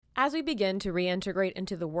As we begin to reintegrate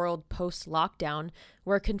into the world post-lockdown,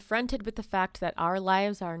 we're confronted with the fact that our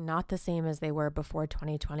lives are not the same as they were before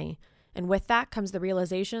 2020. And with that comes the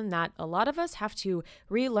realization that a lot of us have to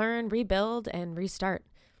relearn, rebuild, and restart.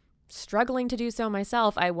 Struggling to do so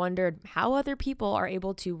myself, I wondered how other people are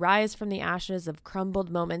able to rise from the ashes of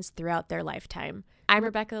crumbled moments throughout their lifetime. I'm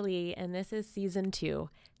Rebecca Lee, and this is Season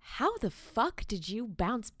 2. How the fuck did you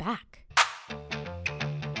bounce back?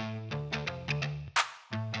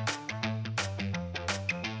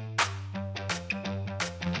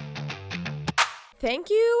 Thank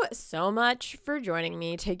you so much for joining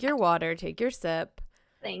me. Take your water, take your sip.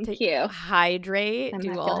 Thank you. Hydrate, I'm do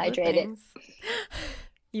not all the hydrated. things.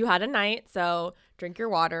 You had a night, so drink your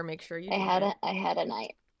water. Make sure you I drink had a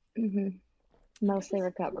night. Mostly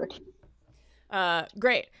recovered.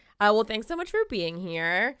 Great. Well, thanks so much for being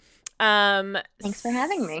here. Thanks for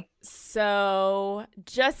having me. So,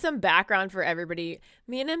 just some background for everybody.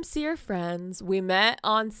 Me and MC are friends. We met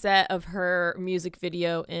on set of her music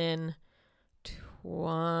video in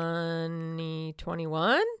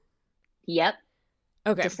 2021. Yep.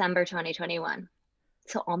 Okay. December 2021.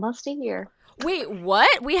 So almost a year. Wait,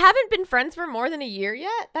 what? We haven't been friends for more than a year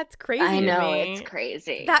yet? That's crazy. I know, to me. it's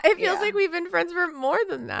crazy. It feels like we've been friends for more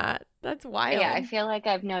than that. That's wild. Yeah, I feel like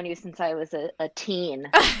I've known you since I was a teen.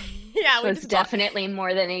 Yeah, so it's definitely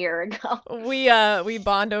more than a year ago. We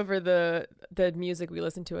bond over the music we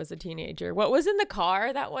listened to as a teenager. What was in the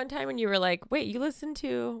car that one time when you were like, "Wait, you listened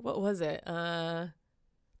to what was it?"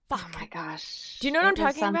 Oh my gosh. Do you know what I'm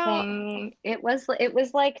talking about? It was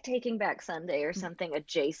like Taking Back Sunday or something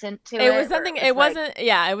adjacent to it. It was something. It wasn't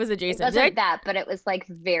adjacent. It wasn't that, but it was like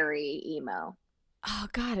very emo. Oh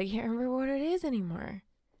God, I can't remember what it is anymore.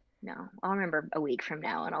 No, I'll remember a week from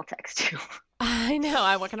now and I'll text you. I know.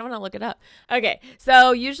 I kind of want to look it up. Okay,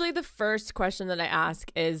 so usually the first question that I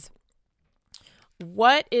ask is,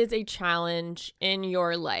 what is a challenge in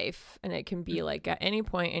your life? And it can be like at any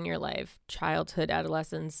point in your life, childhood,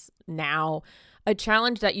 adolescence, now, a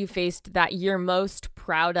challenge that you faced that you're most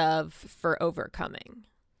proud of for overcoming.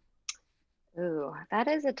 Ooh, that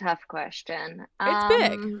is a tough question. It's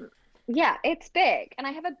big. Yeah, it's big. And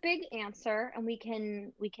I have a big answer and we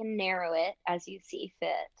can narrow it as you see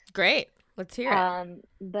fit. Great. Let's hear it.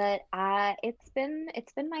 But it's been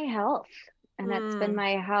my health. And it's been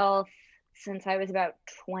my health since I was about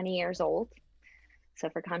 20 years old. So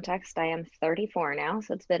for context, I am 34 now.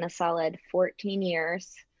 So it's been a solid 14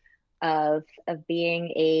 years of being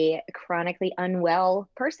a chronically unwell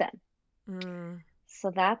person.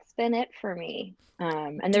 So that's been it for me.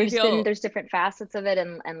 And there's different facets of it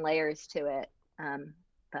and layers to it.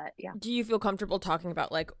 But yeah. Do you feel comfortable talking about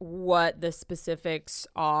like what the specifics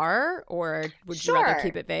are, or would you Sure. rather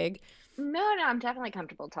keep it vague? No, I'm definitely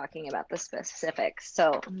comfortable talking about the specifics.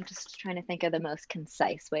 So I'm just trying to think of the most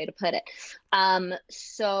concise way to put it.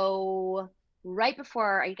 So right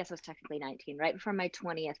before, I guess I was technically 19, right before my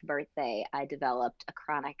 20th birthday, I developed a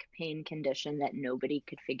chronic pain condition that nobody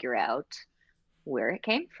could figure out where it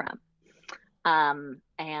came from.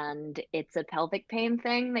 And it's a pelvic pain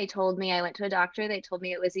thing. They told me, I went to a doctor, they told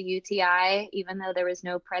me it was a UTI, even though there was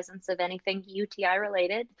no presence of anything UTI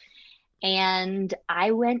related. And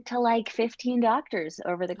I went to like 15 doctors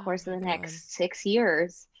over the course of the next 6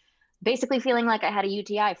 years, basically feeling like I had a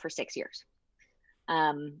UTI for 6 years.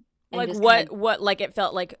 Like what like it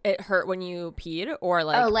felt like it hurt when you peed, or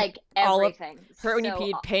like like everything. Hurt when you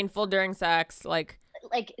peed, painful during sex, like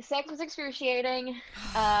sex was excruciating.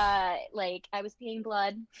 Like I was peeing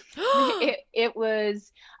blood. it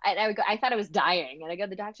was. I thought I was dying, and I go to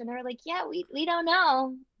the doctor, and they were like, "Yeah, we don't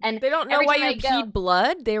know." And they don't know why you peed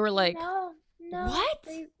blood. They were like, "No, what?"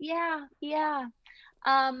 Yeah.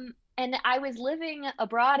 And I was living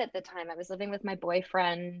abroad at the time. I was living with my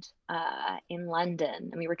boyfriend in London,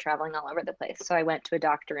 and we were traveling all over the place. So I went to a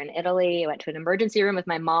doctor in Italy. I went to an emergency room with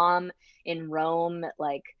my mom in Rome at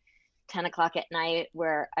like 10 o'clock at night,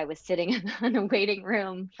 where I was sitting on a waiting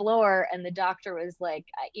room floor, and the doctor was like,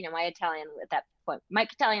 my Italian at that point, my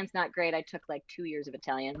Italian's not great. I took like 2 years of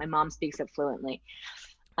Italian. My mom speaks it fluently.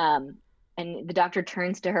 And the doctor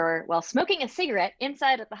turns to her while smoking a cigarette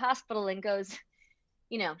inside at the hospital and goes,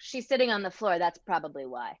 she's sitting on the floor. That's probably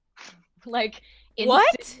why. Like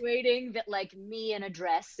insinuating that like me in a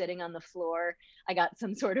dress sitting on the floor, I got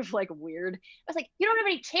some sort of like weird. I was like, you don't have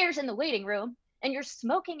any chairs in the waiting room, and you're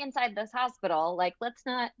smoking inside this hospital. Like, let's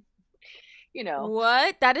not,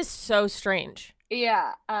 What? That is so strange.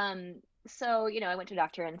 Yeah. So, I went to a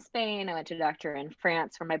doctor in Spain. I went to a doctor in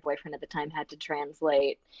France, where my boyfriend at the time had to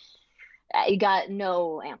translate. I got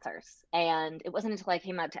no answers. And it wasn't until I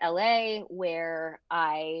came out to LA where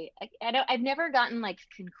I've never gotten like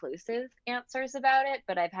conclusive answers about it,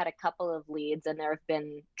 but I've had a couple of leads and there have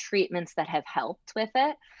been treatments that have helped with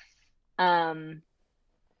it. And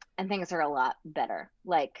things are a lot better.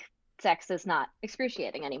 Like sex is not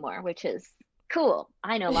excruciating anymore, which is cool.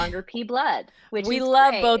 I no longer pee blood, which we is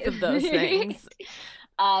love great. both of those things.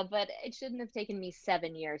 But it shouldn't have taken me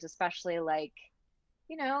 7 years, especially like,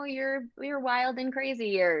 your wild and crazy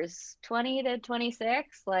years, 20 to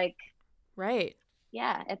 26, like, right.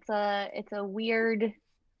 Yeah, it's a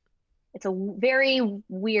very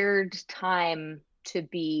weird time to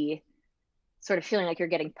be sort of feeling like you're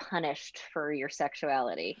getting punished for your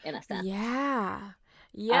sexuality in a sense. Yeah.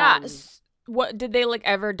 What did they like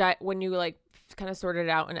ever when you like kind of sorted it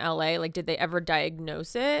out in LA? Like, did they ever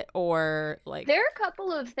diagnose it, or like? There are a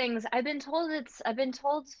couple of things. I've been told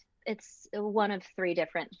it's one of 3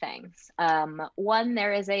 different things. One,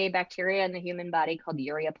 there is a bacteria in the human body called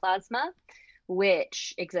ureaplasma,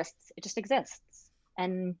 which exists. It just exists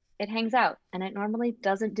and it hangs out and it normally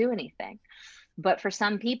doesn't do anything. But for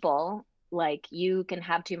some people, like, you can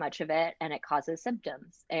have too much of it and it causes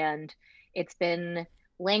symptoms. And it's been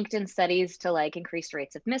linked in studies to like increased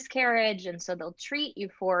rates of miscarriage. And so they'll treat you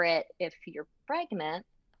for it if you're pregnant,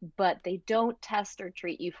 but they don't test or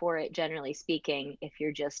treat you for it, generally speaking, if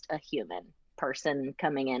you're just a human person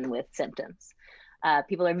coming in with symptoms.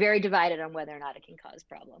 People are very divided on whether or not it can cause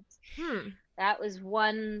problems. That was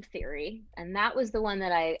one theory. And that was the one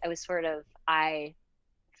that I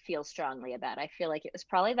feel strongly about. I feel like it was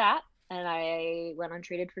probably that. And I went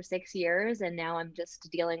untreated for 6 years, and now I'm just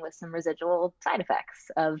dealing with some residual side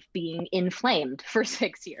effects of being inflamed for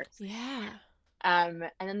 6 years. Yeah. And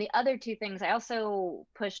then the other 2 things, I also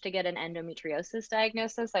pushed to get an endometriosis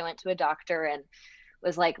diagnosis. I went to a doctor and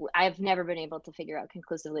was like, I've never been able to figure out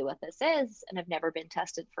conclusively what this is, and I've never been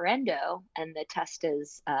tested for endo. And the test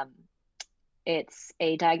is, it's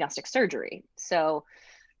a diagnostic surgery. So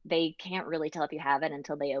they can't really tell if you have it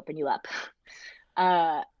until they open you up.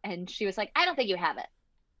 And she was like, I don't think you have it.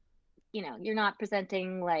 You're not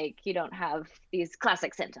presenting like you don't have these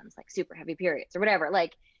classic symptoms like super heavy periods or whatever.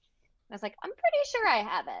 Like, I was like, I'm pretty sure I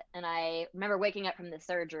have it. And I remember waking up from the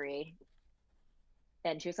surgery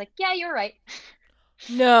and she was like, yeah, you're right.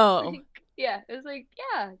 No. Yeah. It was like,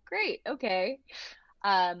 yeah, great. Okay.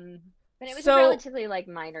 But it was a relatively like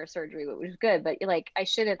minor surgery, which was good. But like, I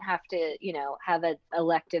shouldn't have to, have an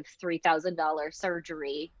elective $3,000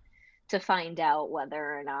 surgery to find out whether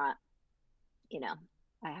or not,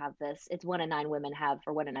 I have this. It's 1 in 9 women have,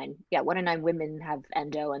 or 1 in 9 women have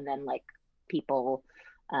endo, and then like people,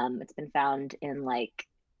 it's been found in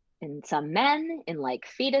some men, in like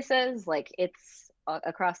fetuses, like it's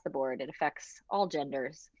across the board. It affects all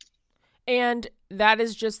genders. And that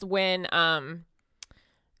is just when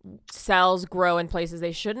cells grow in places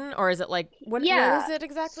they shouldn't, or is it like what is it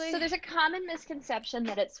exactly? So there's a common misconception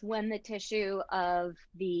that it's when the tissue of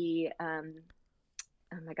the oh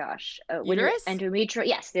my gosh, uterus, endometrial.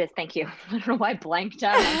 Yes, thank you. I don't know why I blanked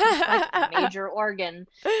out. Like major organ.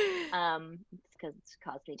 It's because it's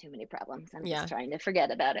caused me too many problems. I'm just trying to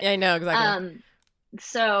forget about it. Yeah, I know exactly.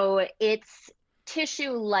 So it's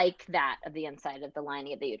tissue like that of the inside of the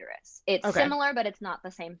lining of the uterus. It's similar, but it's not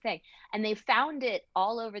the same thing. And they found it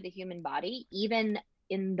all over the human body, even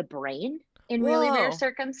in the brain, in really rare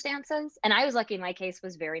circumstances. And I was lucky, my case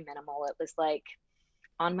was very minimal. It was like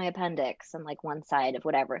on my appendix and like one side of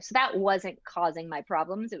whatever. So that wasn't causing my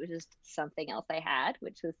problems. It was just something else I had,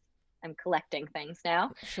 which was, I'm collecting things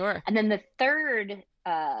now. Sure. And then the third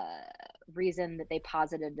reason that they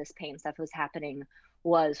posited this pain stuff was happening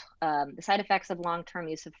was the side effects of long-term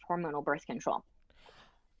use of hormonal birth control.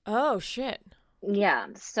 Oh, shit. Yeah.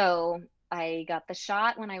 So I got the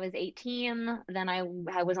shot when I was 18. Then I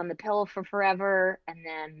was on the pill for forever. And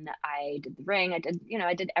then I did the ring. I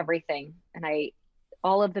did everything. And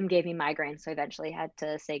all of them gave me migraines. So I eventually had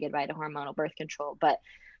to say goodbye to hormonal birth control. But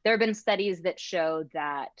there have been studies that show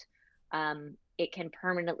that it can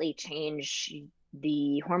permanently change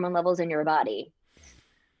the hormone levels in your body.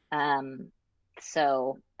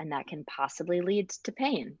 And that can possibly lead to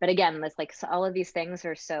pain. But again, it's like, so all of these things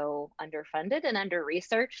are so underfunded and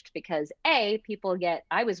under-researched because I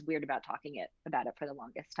was weird about talking about it for the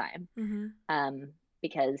longest time.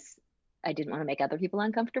 Because I didn't want to make other people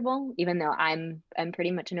uncomfortable, even though I'm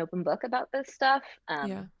pretty much an open book about this stuff.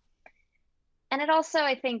 And it also,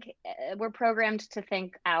 I think we're programmed to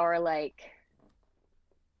think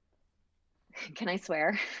can I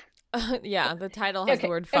swear? Yeah, the title has the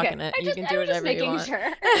word fuck in it. You can do whatever you want.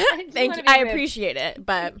 Sure. Thank you. I appreciate it,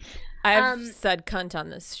 but I've said cunt on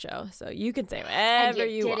this show, so you can say whatever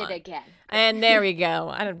you want. I did it again. And there we go.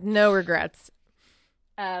 I have no regrets.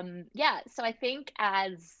 Yeah, so I think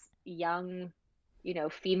as young,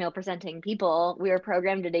 female presenting people, we were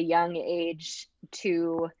programmed at a young age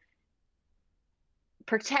to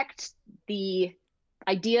protect the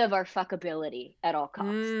idea of our fuckability at all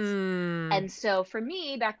costs. And so for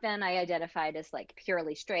me back then, I identified as like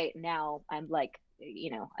purely straight. Now I'm like,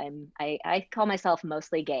 I call myself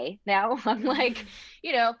mostly gay now. I'm like,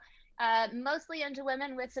 mostly into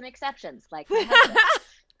women with some exceptions, like my husband.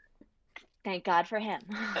 Thank God for him.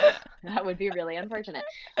 That would be really unfortunate.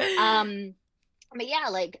 But yeah,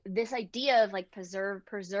 like this idea of like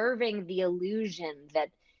preserving the illusion that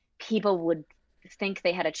people would think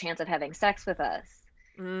they had a chance of having sex with us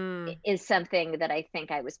is something that I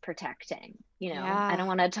think I was protecting. I don't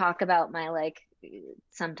want to talk about my like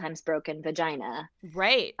sometimes broken vagina,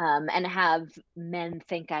 right? And have men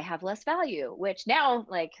think I have less value, which now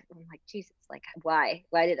like I'm like, Jesus, like why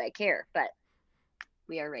did I care? But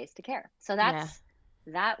we are raised to care. So that's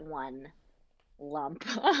that one lump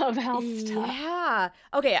of health stuff. Yeah.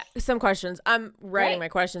 Okay, some questions. I'm writing my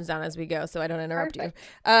questions down as we go so I don't interrupt you.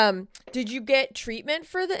 Did you get treatment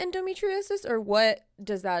for the endometriosis, or what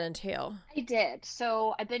does that entail? I did.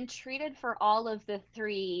 So I've been treated for all of the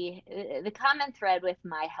three. The common thread with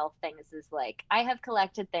my health things is like I have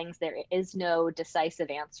collected things. There is no decisive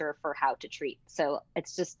answer for how to treat. So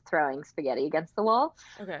it's just throwing spaghetti against the wall.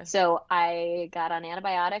 Okay. So I got on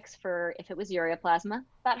antibiotics for if it was ureaplasma,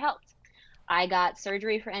 that helped. I got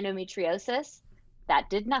surgery for endometriosis. That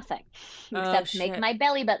did nothing except make my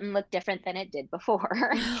belly button look different than it did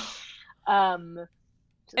before. And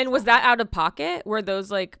was that out of pocket? Were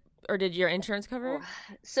those like, or did your insurance cover it?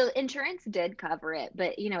 So insurance did cover it,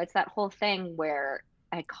 but it's that whole thing where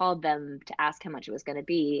I called them to ask how much it was going to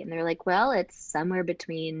be, and they're like, "Well, it's somewhere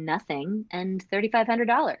between nothing and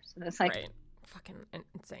 $3,500." And it's like, fucking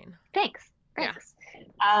insane. Thanks. Yeah.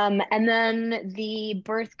 And then the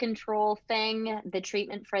birth control thing, the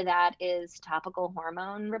treatment for that is topical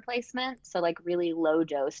hormone replacement. So like really low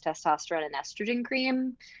dose testosterone and estrogen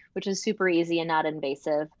cream, which is super easy and not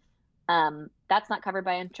invasive. That's not covered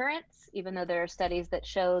by insurance, even though there are studies that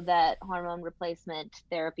show that hormone replacement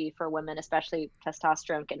therapy for women, especially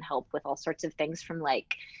testosterone, can help with all sorts of things from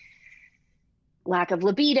like lack of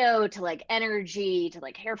libido to like energy to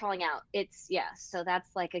like hair falling out. So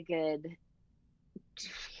that's like a good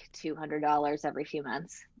 $200 every few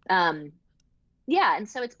months. And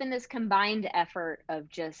so it's been this combined effort of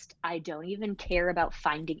just, I don't even care about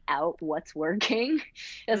finding out what's working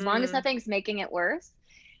as long as nothing's making it worse.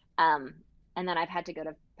 And then I've had to go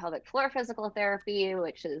to pelvic floor physical therapy,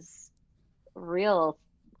 which is real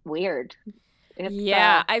weird.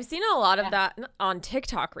 I've seen a lot of that on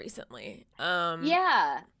TikTok recently.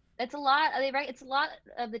 It's a lot. It's a lot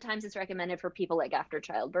of the times it's recommended for people like after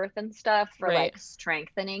childbirth and stuff for like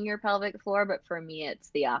strengthening your pelvic floor. But for me,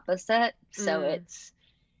 it's the opposite. So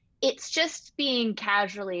it's just being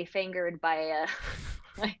casually fingered by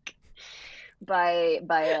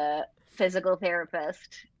a physical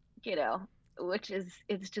therapist, which is,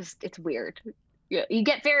 it's weird. Yeah, you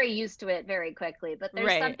get very used to it very quickly, but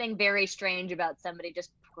there's something very strange about somebody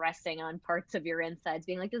just pressing on parts of your insides,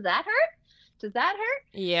 being like, does that hurt? Does that hurt?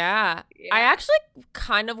 Yeah. I actually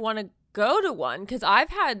kind of want to go to one because I've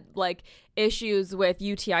had like issues with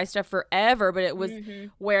UTI stuff forever, but it was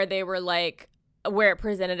where they were like, where it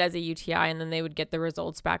presented as a UTI and then they would get the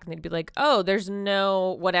results back and they'd be like, oh, there's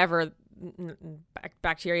no whatever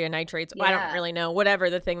bacteria, nitrates. I don't really know,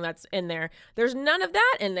 whatever the thing that's in there. There's none of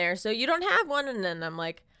that in there. So you don't have one. And then I'm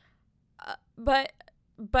like, but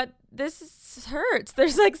this hurts.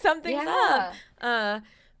 There's like something's up.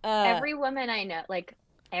 Every woman I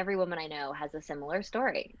know has a similar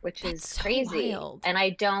story, which is crazy. Wild. And I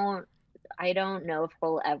don't know if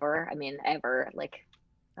we'll ever, like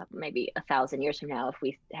maybe 1,000 years from now, if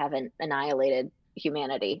we haven't annihilated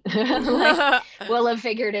humanity, like, we'll have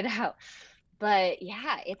figured it out. But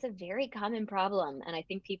it's a very common problem. And I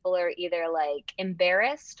think people are either like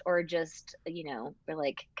embarrassed or just, we're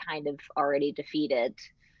like kind of already defeated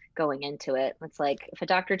going into it. It's like if a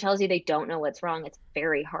doctor tells you they don't know what's wrong, it's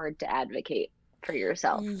very hard to advocate for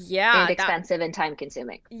yourself. And expensive and time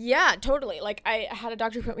consuming. Yeah, totally. Like I had a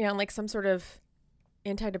doctor put me on like some sort of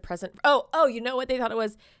antidepressant. Oh, you know what they thought it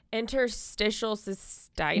was? Interstitial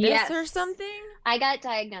cystitis or something? I got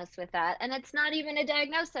diagnosed with that. And it's not even a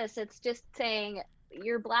diagnosis. It's just saying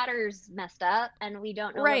your bladder's messed up and we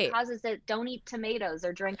don't know what causes it. Don't eat tomatoes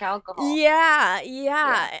or drink alcohol.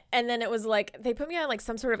 Yeah. And then it was like they put me on like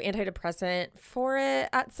some sort of antidepressant for it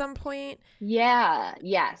at some point. Yeah.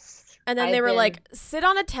 Yes. And then they were like, sit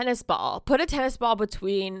on a tennis ball, put a tennis ball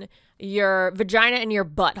between your vagina and your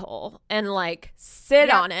butthole and like sit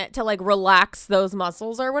on it to like relax those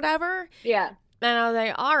muscles or whatever. Yeah. And I was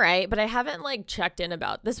like, all right, but I haven't like checked in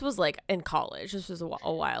about this. Was like in college. This was a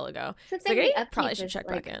while ago. So like, I probably should check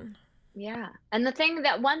back in. Yeah. And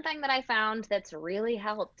one thing that I found that's really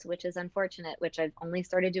helped, which is unfortunate, which I've only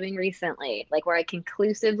started doing recently, like where I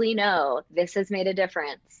conclusively know this has made a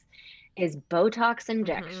difference, is Botox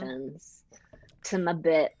injections to my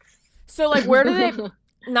bits. So like where do they,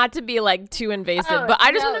 not to be like too invasive, but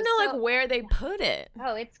I just want to know like where they put it.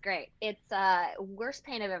 Oh, it's great. It's worst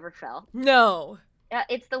pain I've ever felt. No.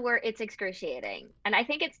 It's the word. It's excruciating. And I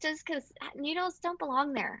think it's just because needles don't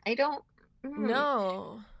belong there. I don't.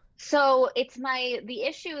 No. So it's the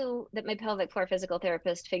issue that my pelvic floor physical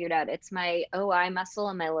therapist figured out. It's my OI muscle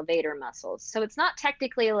and my levator muscles. So it's not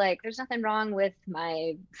technically like there's nothing wrong with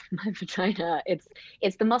my vagina.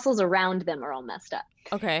 It's the muscles around them are all messed up.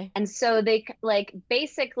 Okay. And so they like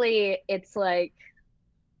basically it's like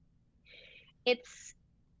it's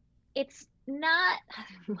not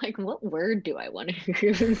like what word do I want to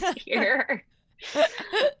use here?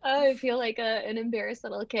 I feel like an embarrassed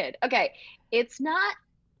little kid. Okay, it's not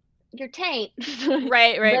your taint,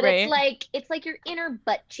 right but it's like your inner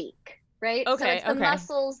butt cheek, right? Okay, so it's the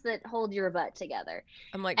muscles that hold your butt together.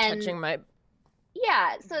 I'm like touching my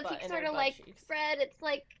so if you sort of like cheeks. Spread, it's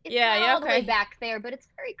like it's not all the way back there, but it's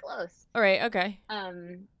very close. All right, okay.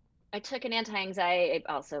 I took an anti-anxiety. I've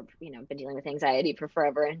also, been dealing with anxiety for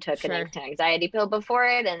forever, and took an anti-anxiety pill before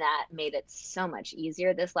it, and that made it so much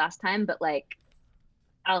easier this last time. But like,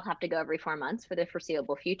 I'll have to go every 4 months for the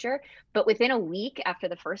foreseeable future. But within a week after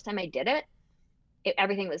the first time I did it,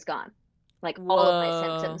 everything was gone. Like all of my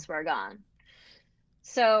symptoms were gone.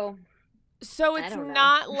 So it's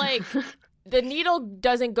not like the needle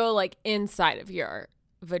doesn't go like inside of your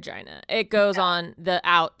vagina. It goes on the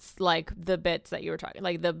outs, like the bits that you were talking,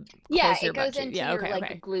 like the it goes into your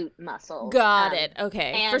glute muscles. Got it.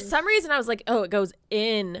 Okay. For some reason I was like, oh, it goes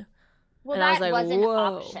in. Well, and that was an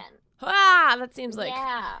option. That seems like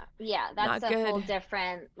that's a whole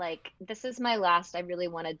different, like, this is my last. I really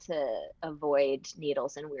wanted to avoid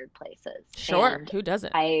needles in weird places. Sure. And who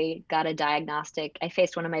doesn't? I got a diagnostic. I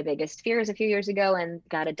faced one of my biggest fears a few years ago and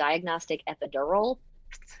got a diagnostic epidural.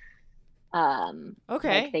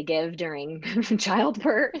 Like they give during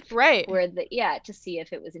childbirth, right? Where to see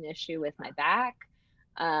if it was an issue with my back.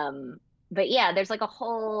 But yeah, there's like a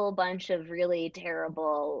whole bunch of really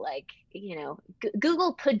terrible, like,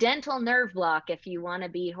 Google pudental nerve block if you want to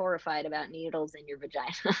be horrified about needles in your vagina.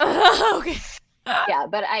 Okay. Yeah,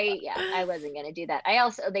 but I wasn't going to do that.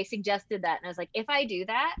 They suggested that, and I was like, if I do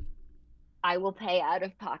that, I will pay out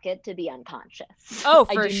of pocket to be unconscious. Oh,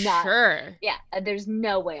 for sure. Yeah, there's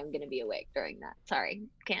no way I'm going to be awake during that. Sorry,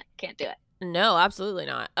 can't do it. No, absolutely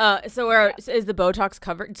not. So is the Botox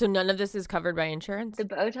covered? So none of this is covered by insurance? The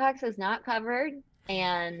Botox is not covered,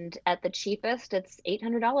 and at the cheapest, it's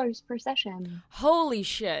 $800 per session. Holy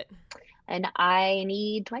shit. And I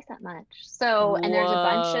need twice that much. So, and there's a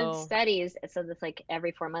bunch of studies. So it's like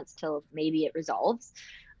every 4 months till maybe it resolves.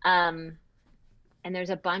 And there's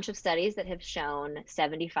a bunch of studies that have shown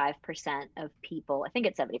 75% of people, I think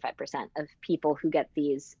it's 75% of people who get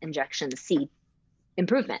these injections see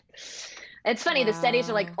improvement. It's funny, the studies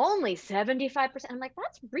are like only 75%. I'm like,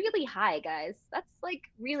 that's really high, guys. That's like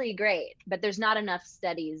really great. But there's not enough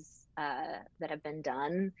studies that have been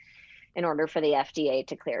done in order for the FDA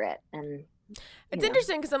to clear it. And it's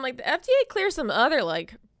interesting because I'm like, the FDA clears some other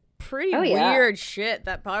like pretty weird shit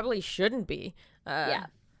that probably shouldn't be.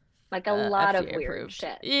 Like a lot of weird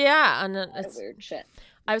shit. Yeah, and it's weird shit.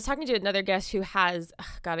 I was talking to another guest who has,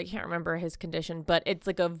 God, I can't remember his condition, but it's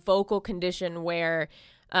like a vocal condition where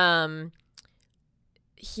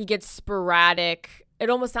he gets sporadic. It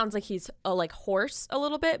almost sounds like he's like hoarse a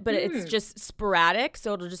little bit, but it's just sporadic.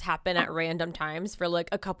 So it'll just happen at random times for like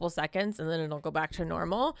a couple seconds and then it'll go back to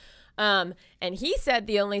normal. And he said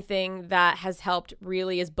the only thing that has helped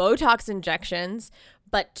really is Botox injections,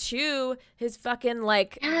 but two, his fucking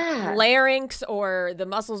like larynx or the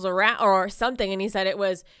muscles around or something. And he said it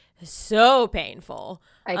was so painful.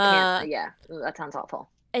 I can't. That sounds awful.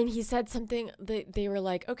 And he said something that they were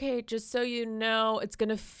like, okay, just so you know, it's going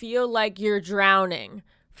to feel like you're drowning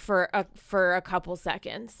for a couple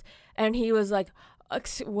seconds. And he was like,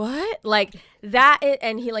 what? Like that.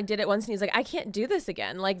 And he like did it once and he's like, I can't do this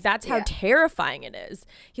again. Like that's how terrifying it is.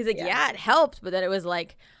 He's like, yeah, it helped. But then it was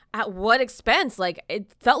like, at what expense? Like,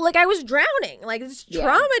 it felt like I was drowning. Like, it's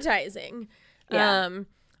traumatizing. Yeah.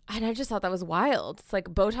 And I just thought that was wild. It's like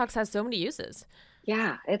Botox has so many uses.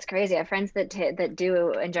 Yeah, it's crazy. I have friends that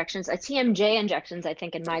do injections. TMJ injections, I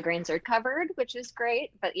think, in migraines are covered, which is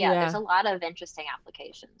great. But yeah, there's Yeah. a lot of interesting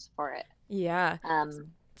applications for it. Yeah.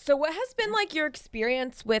 Um, So what has been like your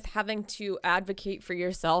experience with having to advocate for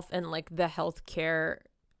yourself and like the healthcare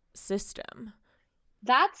system?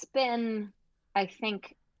 that's been, I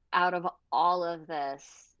think, out of all of this,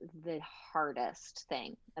 the hardest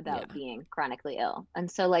thing about Yeah. being chronically ill. And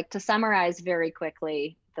so, like, to summarize very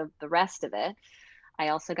quickly the rest of it, I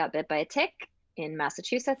also got bit by a tick in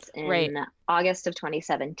Massachusetts Right. in August of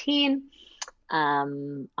 2017,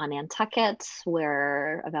 on Nantucket,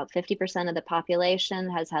 where about 50% of the population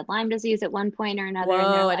has had Lyme disease at one point or another in their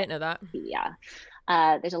Whoa, I life. didn't know that. Yeah.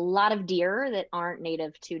 There's a lot of deer that aren't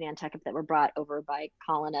native to Nantucket that were brought over by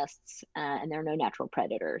colonists, and there are no natural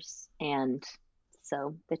predators. And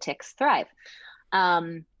so the ticks thrive.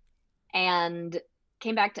 Um, and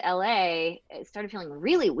came back to LA, it started feeling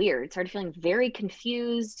really weird, started feeling very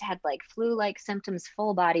confused, had like flu-like symptoms,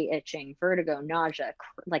 full body itching, vertigo, nausea,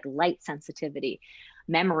 like light sensitivity,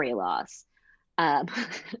 memory loss. Um,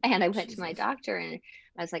 and I went to my Jesus. doctor and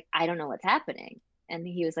I was like, I don't know what's happening. And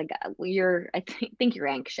he was like, well, I think you're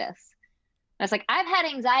anxious. I was like, I've had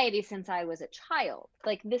anxiety since I was a child.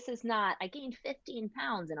 Like, this is not, I gained 15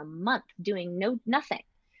 pounds in a month doing nothing.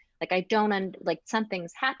 Like, I don't, like,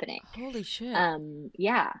 something's happening. Holy shit.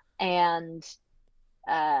 Yeah. And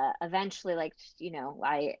eventually, like,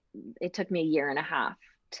 it took me a year and a half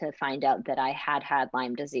to find out that I had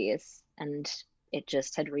Lyme disease, and it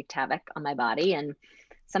just had wreaked havoc on my body. And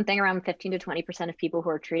something around 15 to 20% of people who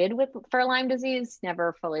are treated for Lyme disease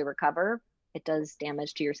never fully recover. It does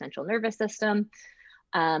damage to your central nervous system.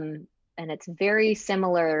 And it's very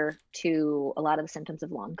similar to a lot of the symptoms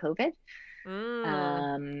of long COVID.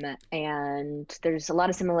 Mm. And there's a lot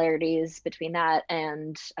of similarities between that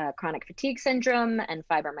and chronic fatigue syndrome and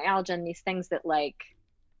fibromyalgia, and these things that, like,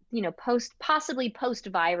 possibly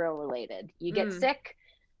post-viral related. You get Mm. sick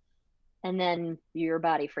and then your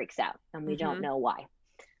body freaks out and we don't Mm-hmm. know why.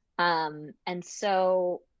 And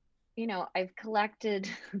so, I've collected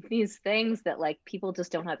these things that, like, people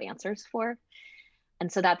just don't have answers for.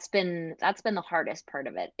 And so that's been the hardest part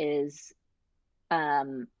of it, is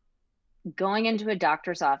um, going into a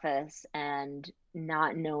doctor's office and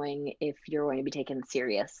not knowing if you're going to be taken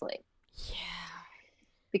seriously. Yeah.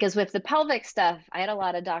 Because with the pelvic stuff, I had a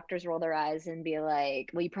lot of doctors roll their eyes and be like,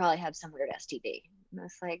 well, you probably have some weird STD. And I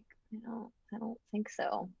was like, I don't think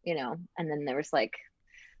so, And then there was like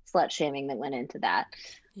slut shaming that went into that.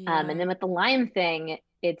 And Yeah. then with the Lyme thing,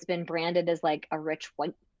 it's been branded as like a rich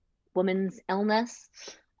white woman's illness,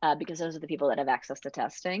 because those are the people that have access to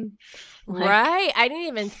testing. Like, Right. I didn't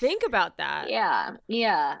even think about that. yeah,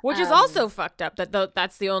 yeah. Which is also fucked up that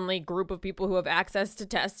that's the only group of people who have access to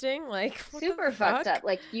testing. Like, what the Super fucked up. fuck?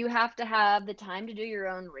 Like, you have to have the time to do your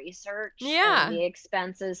own research and Yeah. the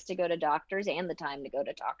expenses to go to doctors and the time to go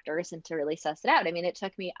to doctors and to really suss it out. I mean, it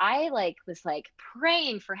took me, I like was like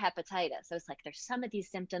praying for hepatitis. I was like, there's some of these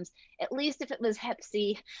symptoms. At least if it was hep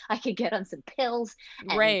C, I could get on some pills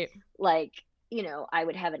and, Right. like, I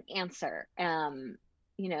would have an answer. I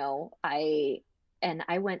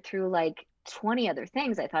went through like 20 other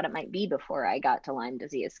things I thought it might be before I got to Lyme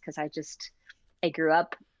disease, because I grew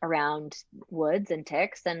up around woods and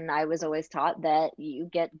ticks, and I was always taught that you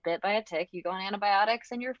get bit by a tick, you go on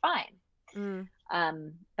antibiotics, and you're fine. Mm.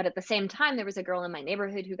 But at the same time, there was a girl in my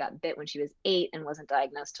neighborhood who got bit when she was 8 and wasn't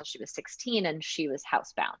diagnosed till she was 16, and she was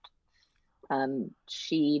housebound.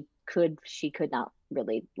 She could not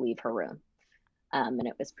really leave her room. And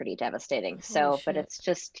it was pretty devastating. Holy So, but shit. it's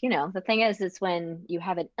just, the thing is when you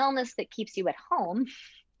have an illness that keeps you at home,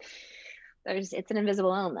 it's an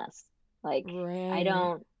invisible illness. Like, I Right.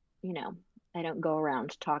 don't, I don't go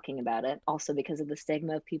around talking about it, also because of the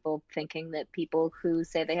stigma of people thinking that people who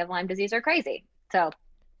say they have Lyme disease are crazy. So,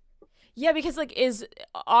 Yeah, because like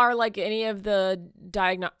are like any of the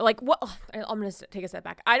like what I'm gonna take a step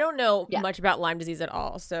back. I don't know yeah, much about Lyme disease at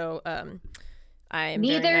all, so I am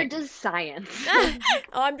very neither does science.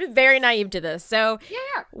 I'm just very naive to this. So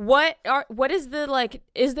Yeah. what is the like?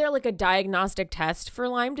 Is there like a diagnostic test for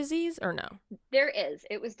Lyme disease or no? There is.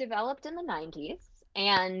 It was developed in the 90s,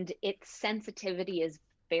 and its sensitivity is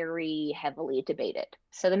very heavily debated.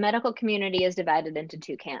 So the medical community is divided into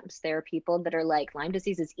two camps. There are people that are like, Lyme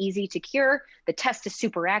disease is easy to cure, the test is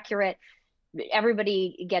super accurate,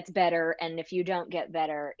 everybody gets better, and if you don't get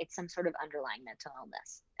better, it's some sort of underlying mental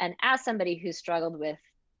illness. And as somebody who struggled with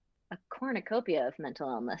a cornucopia of mental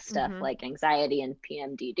illness stuff, Mm-hmm. like anxiety and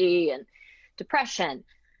PMDD and depression,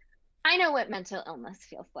 I know what mental illness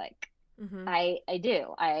feels like. Mm-hmm. I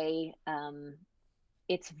do.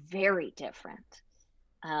 It's very different.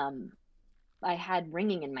 Um, I had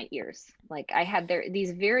ringing in my ears. Like I had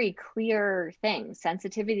these very clear things.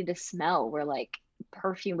 Sensitivity to smell, where like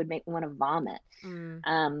perfume would make me want to vomit. Mm.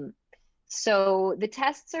 Um, so the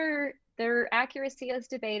tests are their accuracy is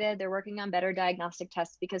debated. They're working on better diagnostic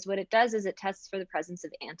tests because what it does is it tests for the presence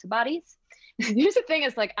of antibodies. Here's the thing: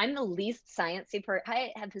 is like I'm the least sciencey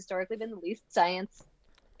I have historically been the least science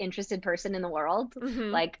interested person in the world.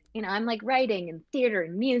 Mm-hmm. Like, I'm like writing and theater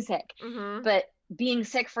and music, Mm-hmm. but being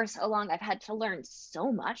sick for so long, I've had to learn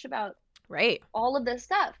so much about Right. all of this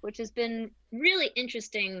stuff, which has been really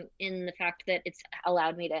interesting in the fact that it's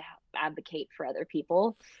allowed me to advocate for other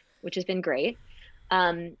people, which has been great.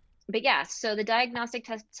 But yeah, so the diagnostic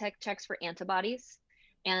test checks for antibodies,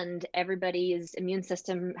 and everybody's immune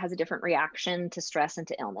system has a different reaction to stress and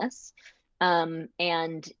to illness.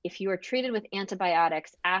 And if you are treated with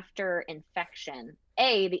antibiotics after infection,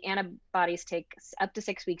 the antibodies take up to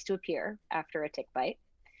 6 weeks to appear after a tick bite.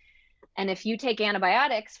 And if you take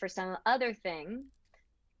antibiotics for some other thing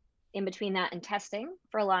in between that and testing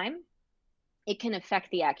for Lyme, it can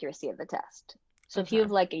affect the accuracy of the test. So if you Okay.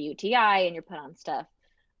 have like a UTI and you're put on stuff,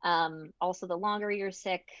 also the longer you're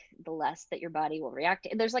sick, the less that your body will react.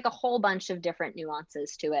 There's like a whole bunch of different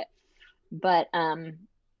nuances to it. But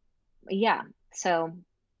yeah, so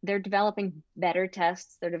they're developing better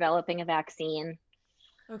tests. They're developing a vaccine.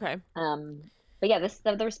 Okay. But yeah,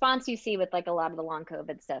 the response you see with like a lot of the long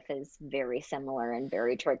COVID stuff is very similar and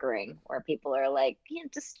very triggering, where people are like, yeah,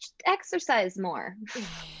 just exercise more.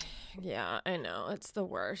 Yeah, I know. It's the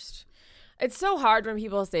worst. It's so hard when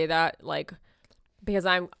people say that, like, because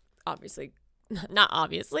I'm obviously, not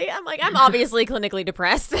obviously, I'm obviously clinically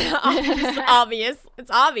depressed. Obvious. It's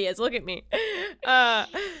obvious. Look at me. But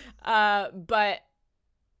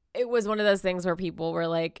it was one of those things where people were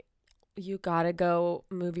like, you gotta go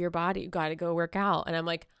move your body. You gotta go work out. And I'm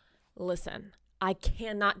like, listen, I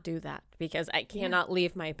cannot do that because I cannot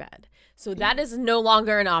leave my bed. So that is no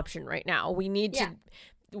longer an option right now. We need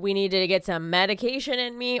to get some medication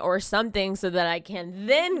in me or something so that I can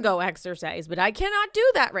then go exercise. But I cannot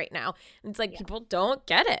do that right now. It's like people don't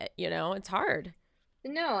get it, it's hard.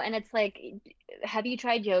 No, and it's like, have you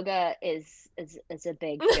tried yoga is a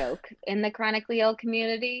big joke in the chronically ill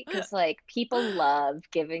community, because like people love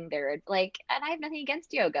giving their like, and I have nothing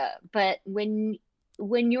against yoga, but when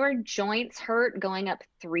your joints hurt going up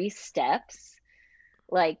 3 steps,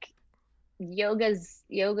 like yoga's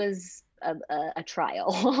a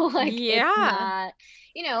trial. Like it's not,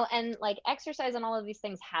 and like exercise and all of these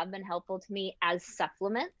things have been helpful to me as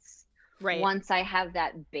supplements. Right. Once I have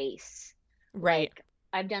that base. Right. Like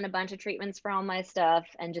I've done a bunch of treatments for all my stuff,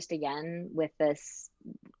 and just again with this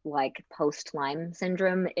like post Lyme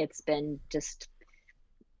syndrome, it's been just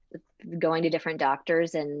going to different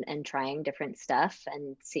doctors and trying different stuff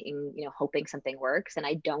and seeing, hoping something works. And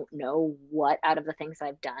I don't know what out of the things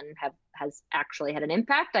I've done has actually had an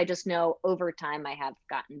impact. I just know over time I have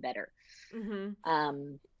gotten better.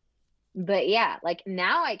 Mm-hmm. But yeah, like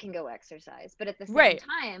now I can go exercise, but at the same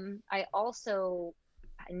time, I also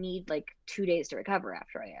need like 2 days to recover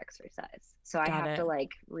after I exercise. So I have to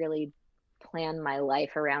like really plan my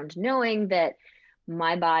life around knowing that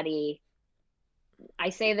my body,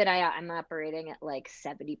 I say that I'm operating at like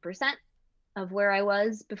 70% of where I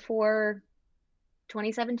was before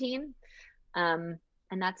 2017. And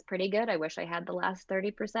that's pretty good. I wish I had the last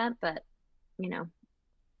 30%, but you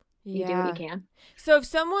do what you can. So if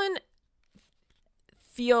someone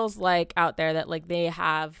feels like out there that like they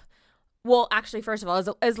have, well, actually, first of all,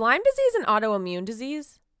 is Lyme disease an autoimmune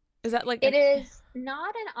disease? Is that like it is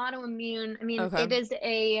not an autoimmune. I mean, okay. It is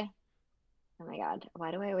oh my God,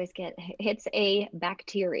 why do I always it's a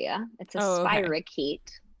bacteria. It's a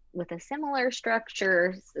spirochete with a similar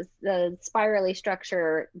structure, the spirally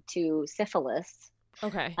structure to syphilis.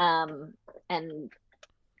 Okay. And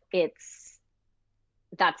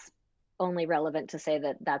that's only relevant to say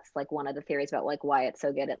that that's like one of the theories about like why it's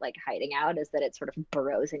so good at like hiding out, is that it sort of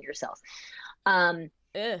burrows in your cells.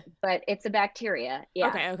 But it's a bacteria.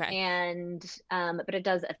 Yeah. Okay. And but it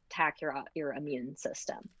does attack your immune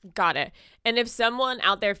system. Got it. And if someone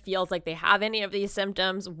out there feels like they have any of these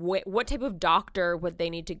symptoms, what type of doctor would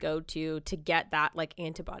they need to go to get that like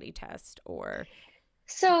antibody test, or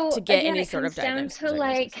so to get again, any sort of diagnosis? Down to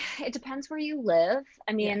like, it depends where you live.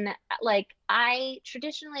 I mean, like I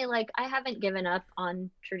traditionally, like I haven't given up on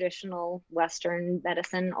traditional Western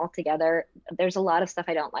medicine altogether. There's a lot of stuff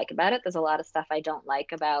I don't like about it. There's a lot of stuff I don't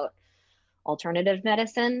like about alternative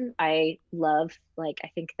medicine. I love, like, I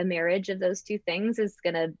think the marriage of those two things is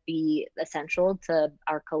going to be essential to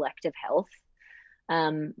our collective health.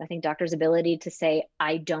 I think doctors' ability to say,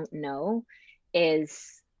 I don't know,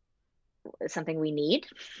 is something we need.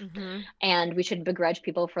 Mm-hmm. And we should begrudge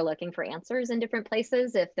people for looking for answers in different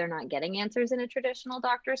places if they're not getting answers in a traditional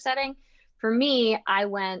doctor setting. For me, I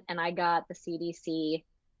went and I got the CDC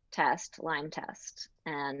Lyme test,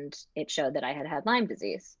 and it showed that I had Lyme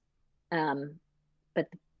disease. But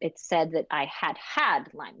it said that I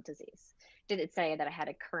had Lyme disease. Did it say that I had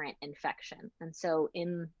a current infection? And so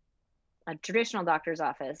in a traditional doctor's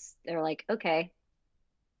office, they're like, okay,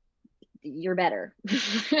 you're better.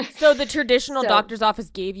 So the traditional So doctor's office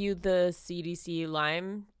gave you the CDC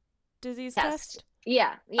Lyme disease test?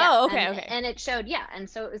 Yeah. Oh, okay. And it showed, yeah. And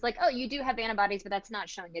so it was like, oh, you do have antibodies, but that's not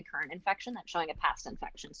showing a current infection. That's showing a past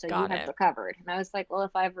infection. So you have recovered. And I was like, well,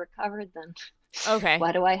 if I've recovered, then okay,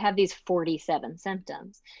 why do I have these 47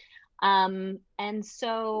 symptoms? And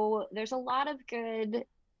so there's a lot of good,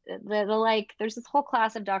 there's this whole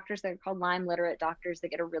class of doctors that are called Lyme literate doctors that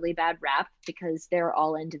get a really bad rap because they're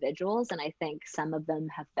all individuals. And I think some of them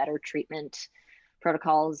have better treatment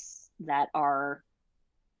protocols that are,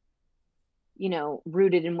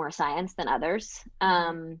 rooted in more science than others.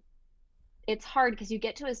 It's hard because you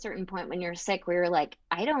get to a certain point when you're sick where you're like,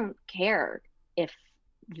 I don't care if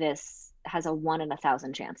this has a 1 in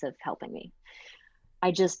 1,000 chance of helping me.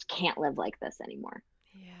 I just can't live like this anymore.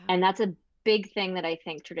 Yeah. And that's a big thing that I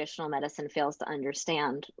think traditional medicine fails to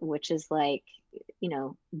understand, which is like,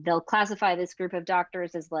 they'll classify this group of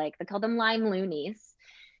doctors as like, they call them Lyme loonies,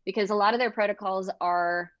 because a lot of their protocols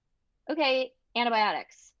are, okay,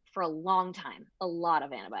 antibiotics for a long time, a lot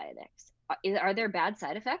of antibiotics. Are there bad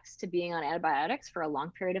side effects to being on antibiotics for a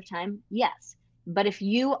long period of time? Yes. But if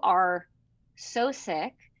you are so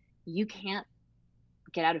sick, you can't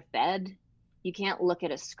get out of bed, you can't look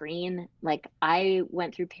at a screen. Like, I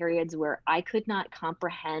went through periods where I could not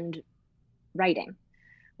comprehend writing.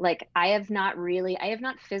 Like, I have not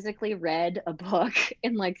physically read a book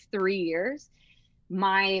in like 3 years.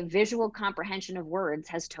 My visual comprehension of words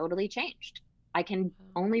has totally changed. I can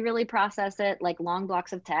only really process it like long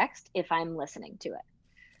blocks of text if I'm listening to it.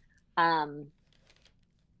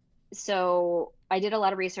 So I did a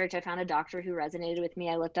lot of research. I found a doctor who resonated with me.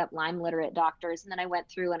 I looked up Lyme literate doctors, and then I went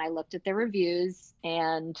through and I looked at their reviews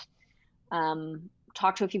and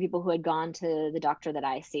talked to a few people who had gone to the doctor that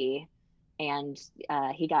I see, and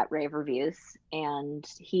he got rave reviews, and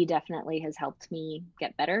he definitely has helped me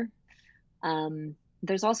get better.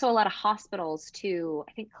 There's also a lot of hospitals too.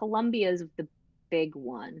 I think Columbia is the big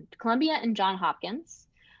one. Columbia and Johns Hopkins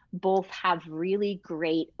both have really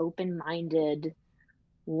great open-minded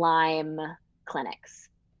Lyme clinics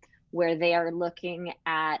where they are looking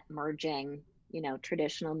at merging,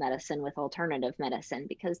 traditional medicine with alternative medicine,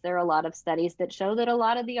 because there are a lot of studies that show that a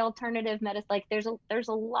lot of the alternative medicine, like there's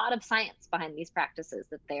a lot of science behind these practices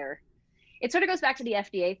it sort of goes back to the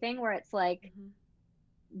FDA thing where it's like,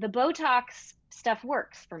 the Botox stuff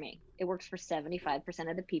works for me. It works for 75%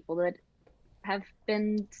 of the people that have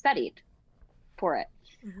been studied for it.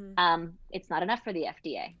 It's not enough for the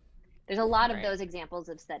FDA. There's a lot of those examples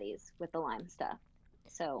of studies with the Lyme stuff.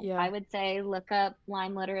 So I would say look up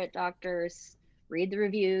Lyme literate doctors, read the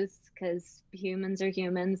reviews, because humans are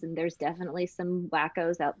humans and there's definitely some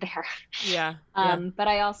wackos out there. Yeah. But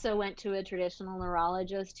I also went to a traditional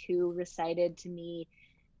neurologist who recited to me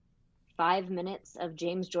 5 minutes of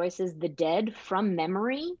James Joyce's The Dead from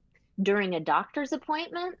memory during a doctor's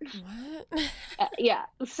appointment. What? Yeah.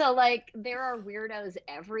 So like there are weirdos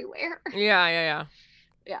everywhere. Yeah.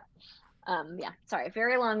 Sorry,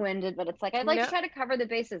 very long-winded, but it's like I'd like to try to cover the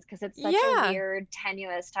bases because it's such a weird,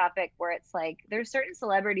 tenuous topic where it's like there's certain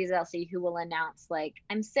celebrities I'll see who will announce like,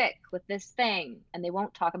 I'm sick with this thing, and they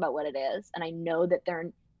won't talk about what it is. And I know that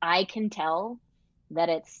I can tell that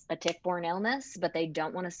it's a tick-borne illness, but they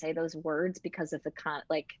don't want to say those words because of the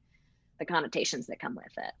connotations that come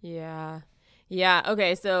with it. Yeah.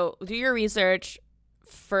 Okay, so do your research.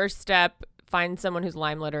 First step, find someone who's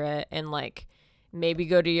Lyme literate and like maybe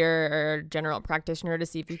go to your general practitioner to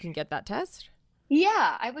see if you can get that test.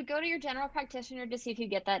 Yeah, I would go to your general practitioner to see if you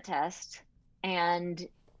get that test. And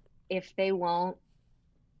if they won't,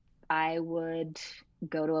 I would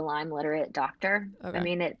go to a Lyme literate doctor. Okay. I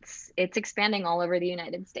mean, it's expanding all over the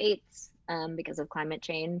United States because of climate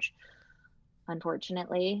change,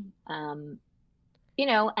 unfortunately. And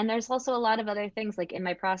there's also a lot of other things. Like in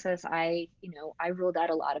my process, I ruled out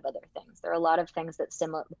a lot of other things. There are a lot of things that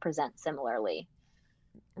present similarly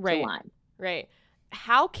to Lyme. Right.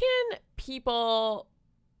 How can people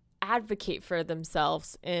advocate for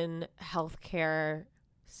themselves in healthcare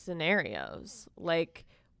scenarios. Like,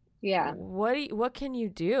 Yeah. what can you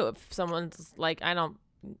do if someone's like,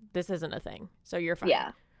 this isn't a thing, so you're fine.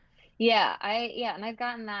 Yeah. Yeah, and I've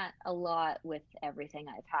gotten that a lot with everything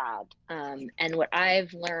I've had. And what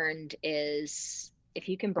I've learned is if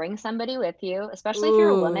you can bring somebody with you, especially if you're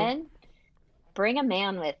a Ooh. woman, bring a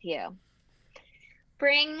man with you.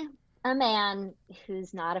 Bring a man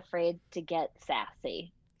who's not afraid to get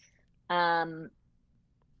sassy. Um,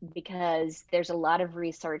 because there's a lot of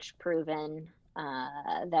research proven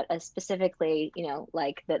that specifically,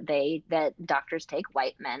 like that doctors take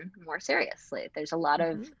white men more seriously. There's a lot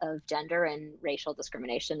Mm-hmm. of gender and racial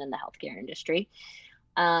discrimination in the healthcare industry.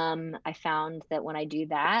 I found that when I do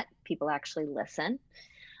that, people actually listen.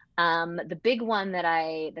 The big one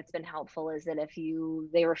that's been helpful is that if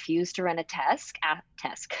they refuse to run a test,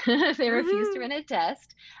 if they refuse to Mm-hmm. run a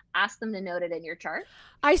test, ask them to note it in your chart.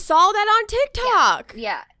 I saw that on TikTok.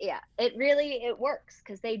 Yeah. It works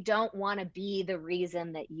because they don't want to be the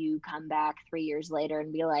reason that you come back 3 years later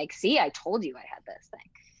and be like, see, I told you I had this thing.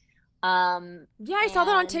 Yeah, I saw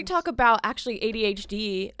that on TikTok about actually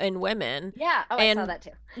ADHD in women. Yeah. Oh, I saw that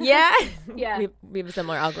too. Yeah. Yeah. we have a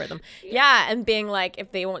similar algorithm. Yeah, and being like,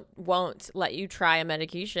 if they won't let you try a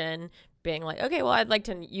medication, being like, okay, well, I'd like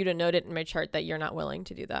you to note it in my chart that you're not willing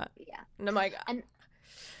to do that. Yeah. And I'm like, and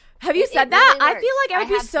have you said that? Really I feel like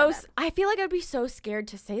I feel like I'd be so scared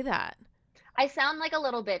to say that. I sound like a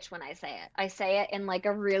little bitch when I say it. I say it in like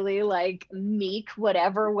a really like meek,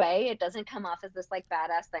 whatever way. It doesn't come off as this like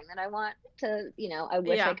badass thing that I want to, I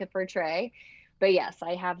wish I could portray. But yes,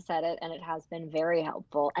 I have said it and it has been very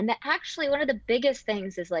helpful. And actually one of the biggest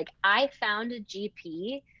things is like I found a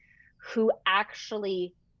GP who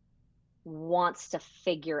actually wants to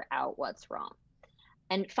figure out what's wrong.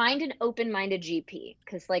 And find an open-minded GP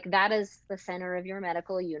because like that is the center of your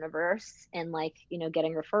medical universe and like,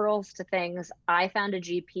 getting referrals to things. I found a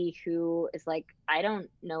GP who is like, I don't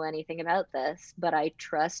know anything about this, but I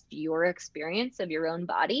trust your experience of your own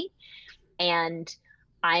body. And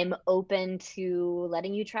I'm open to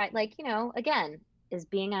letting you try, like, again, is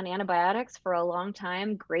being on antibiotics for a long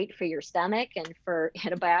time great for your stomach and for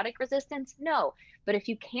antibiotic resistance? No. But if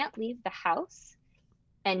you can't leave the house,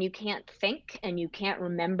 and you can't think and you can't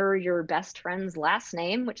remember your best friend's last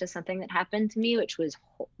name, which is something that happened to me, which was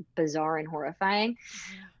bizarre and horrifying,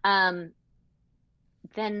 then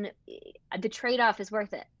the trade-off is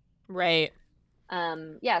worth it. Right.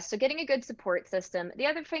 So getting a good support system. The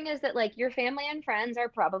other thing is that like your family and friends are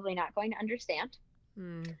probably not going to understand,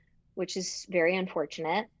 which is very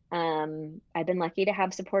unfortunate. I've been lucky to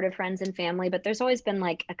have supportive friends and family, but there's always been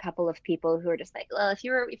like a couple of people who are just like, well, if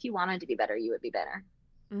you wanted to be better, you would be better.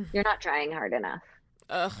 You're not trying hard enough.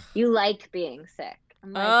 Ugh. You like being sick.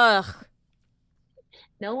 I'm like, ugh.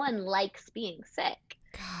 No one likes being sick.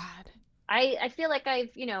 God. I feel like I've,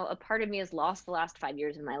 a part of me has lost the last 5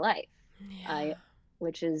 years of my life. Yeah.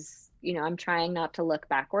 Which is, I'm trying not to look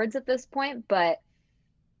backwards at this point, but,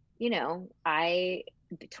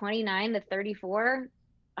 29 to 34,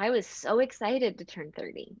 I was so excited to turn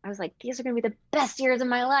 30. I was like, these are going to be the best years of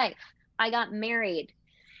my life. I got married.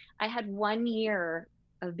 I had 1 year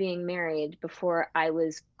of being married before I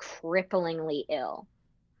was cripplingly ill.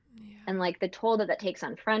 Yeah. And like the toll that takes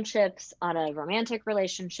on friendships, on a romantic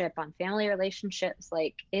relationship, on family relationships,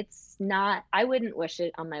 like it's not, I wouldn't wish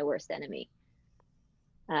it on my worst enemy.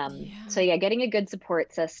 So getting a good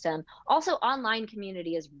support system. Also, online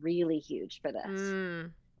community is really huge for this.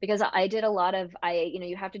 Because I did a lot of,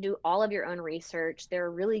 you have to do all of your own research. There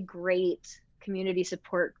are really great community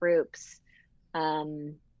support groups.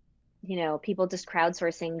 People just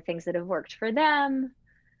crowdsourcing things that have worked for them.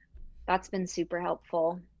 That's been super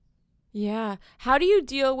helpful. Yeah. How do you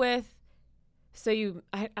deal with, I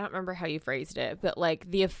don't remember how you phrased it, but like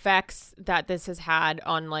the effects that this has had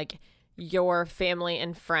on like your family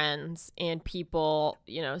and friends and people,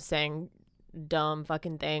 saying dumb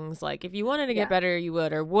fucking things like if you wanted to get better you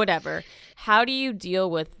would or whatever. How do you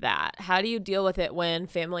deal with that? How do you deal with it when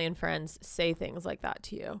family and friends say things like that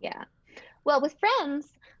to you? Yeah. Well, with friends,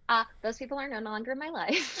 those people are no longer in my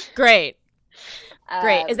life. Great.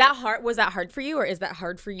 Is that hard? Was that hard for you or is that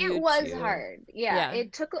hard for you? It was hard. Yeah.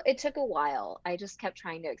 It took a while. I just kept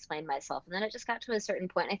trying to explain myself. And then it just got to a certain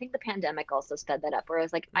point. I think the pandemic also sped that up where I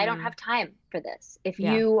was like, I don't have time for this. If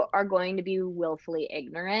you are going to be willfully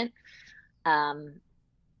ignorant,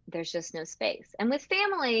 there's just no space. And with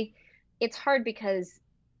family, it's hard because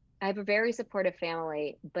I have a very supportive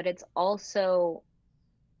family, but it's also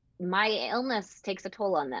my illness takes a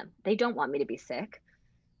toll on them. They don't want me to be sick.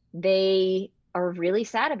 They are really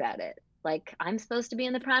sad about it. Like I'm supposed to be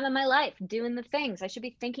in the prime of my life doing the things. I should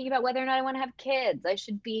be thinking about whether or not I want to have kids. I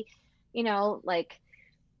should be, like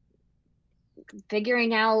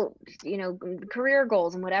figuring out, career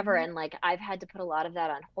goals and whatever. Mhm. And like, I've had to put a lot of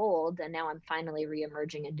that on hold. And now I'm finally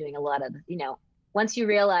reemerging and doing a lot of, once you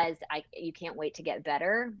realize you can't wait to get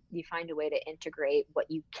better, you find a way to integrate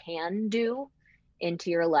what you can do into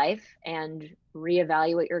your life and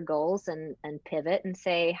reevaluate your goals and pivot and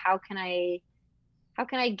say, how can I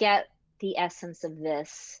get the essence of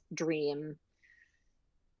this dream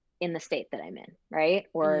in the state that I'm in, right?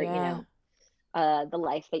 Or, Yeah. the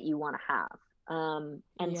life that you want to have.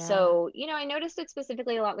 And Yeah. so, I noticed it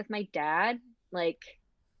specifically a lot with my dad. Like,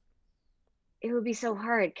 it would be so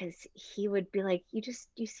hard because he would be like,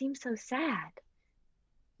 you seem so sad.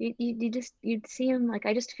 You'd see him like,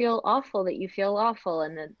 I just feel awful that you feel awful.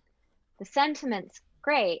 And the sentiment's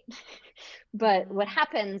great. But what Mhm.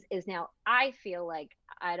 happens is now I feel like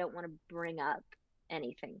I don't want to bring up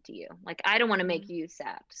anything to you. Like, I don't want to make Mhm. you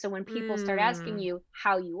sad. So when people start asking Mm. you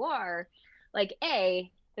how you are, like,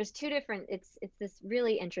 there's two different, it's this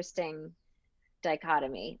really interesting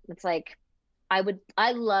dichotomy. It's like,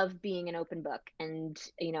 I love being an open book. And,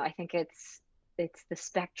 I think it's the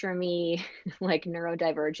spectrumy, like,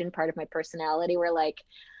 neurodivergent part of my personality where, like,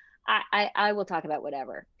 I will talk about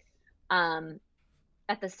whatever. Um,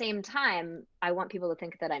 at the same time, I want people to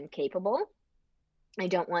think that I'm capable. I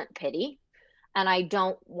don't want pity, and I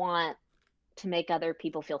don't want to make other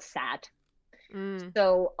people feel sad. Mm.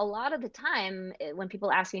 So a lot of the time, when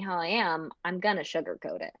people ask me how I am, I'm gonna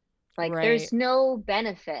sugarcoat it. Like, Right. there's no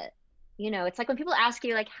benefit. It's like when people ask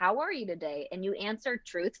you, like, how are you today? And you answer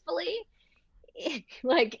truthfully,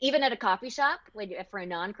 like, even at a coffee shop, for a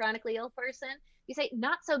non-chronically ill person, you say,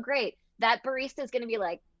 not so great. That barista is gonna be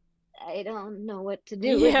like, I don't know what to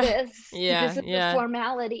do with Yeah. this. This Yeah. is a Yeah.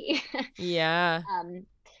 formality. Yeah. um,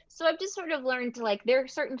 so I've just sort of learned to, like, there are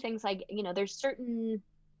certain things, like, there's certain,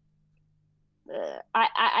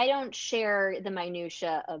 I don't share the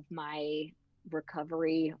minutia of my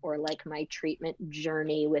recovery or like my treatment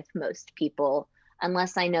journey with most people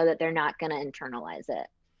unless I know that they're not going to internalize it.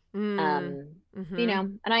 Mm. Um,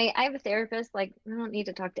 Mhm. and I have a therapist, like, I don't need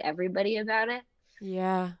to talk to everybody about it,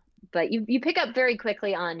 Yeah. but you pick up very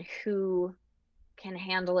quickly on who can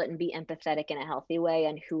handle it and be empathetic in a healthy way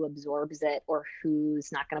and who absorbs it or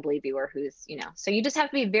who's not going to believe you or so you just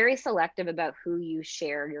have to be very selective about who you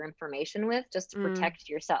share your information with just to Mm. protect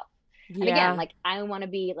yourself. And again, Yeah. like, I want to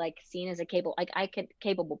be, like, seen as a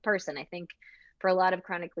capable person. I think for a lot of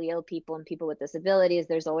chronically ill people and people with disabilities,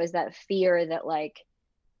 there's always that fear that, like,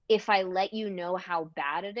 if I let you know how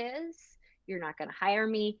bad it is, you're not going to hire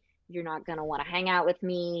me. You're not going to want to hang out with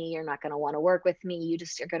me. You're not going to want to work with me. You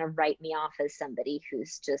just are going to write me off as somebody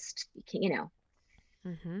who's just,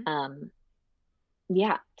 Mhm. um,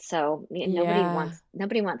 yeah. So Yeah.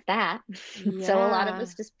 nobody wants that. So a lot of Yeah.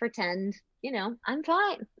 us just pretend, I'm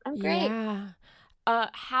fine. I'm great. Yeah.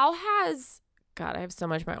 How has God, I have so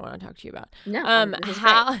much more I want to talk to you about. No, this is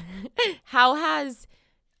great. How how has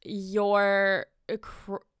your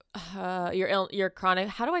your chronic,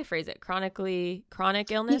 how do I phrase it? Chronic illness? Y-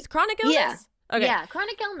 Chronic Yeah. illness? Okay. Yeah.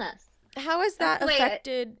 Chronic illness. How has That's that the way.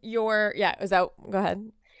 affected your, yeah, is that, go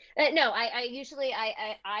ahead. No, I usually,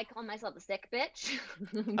 I call myself a sick bitch.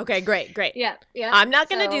 Okay, great, great. Yeah, yeah. I'm not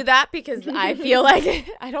gonna do So, that because I feel like yeah,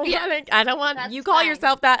 I don't want that's you call fine.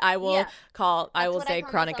 yourself that. Yeah, I that's will what I say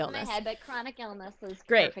call chronic myself in my illness. head, but chronic illness is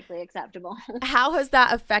Great. perfectly acceptable. How has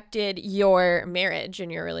that affected your marriage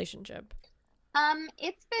and your relationship?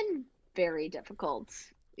 It's been very difficult.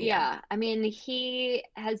 Yeah. Yeah, I mean, he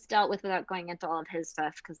has dealt with, without going into all of his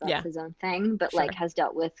stuff because that's Yeah. his own thing, but, like, Sure. has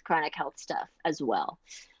dealt with chronic health stuff as well.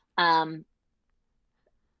 Um,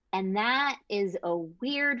 and that is a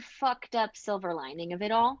weird, fucked up silver lining of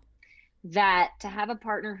it all. That to have a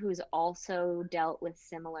partner who's also dealt with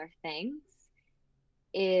similar things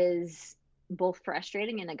is both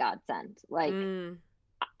frustrating and a godsend. Like, Mm.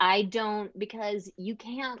 I don't, because you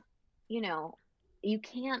know, you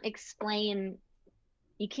can't explain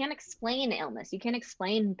you can't explain illness. You can't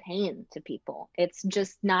explain pain to people. It's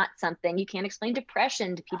just not something. You can't explain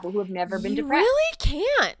depression to people who have never been You depressed. really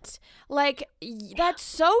can't. Like, that's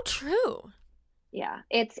so true. Yeah,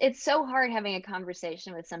 it's so hard having a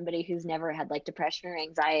conversation with somebody who's never had, like, depression or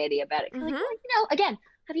anxiety about it. You're like, Mhm. well, again,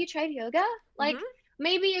 have you tried yoga? Like, Mhm.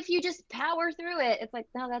 maybe if you just power through it. It's like,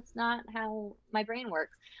 no, that's not how my brain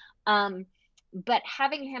works. Um, but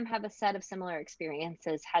having him have a set of similar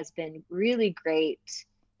experiences has been really great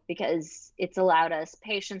because it's allowed us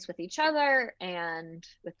patience with each other and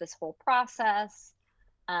with this whole process.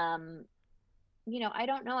 Um, I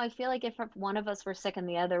don't know. I feel like if one of us were sick and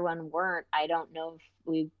the other one weren't, I don't know if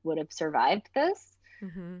we would have survived this,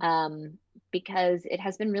 Mhm. um, because it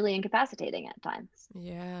has been really incapacitating at times.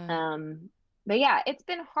 Yeah. Um, But yeah, it's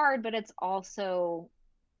been hard, but it's also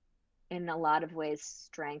in a lot of ways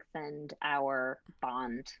strengthened our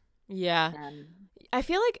bond. Yeah. And I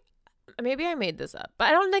feel like maybe I made this up, but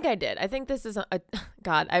I don't think I did. I think this is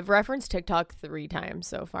God, I've referenced TikTok 3 times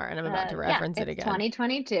so far, and I'm about to yeah, reference it it's again.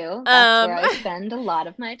 2022. That's where Um, I spend a lot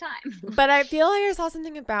of my time. but I feel like I saw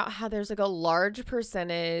something about how there's like a large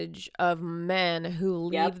percentage of men who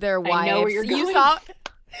Yep, leave their I know where wives. you're You going. saw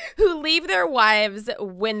who leave their wives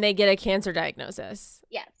when they get a cancer diagnosis.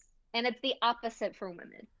 Yes. And it's the opposite for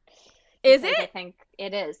women Is because I it? think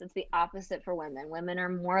it is. It's the opposite for women. Women are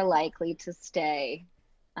more likely to stay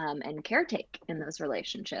and caretake in those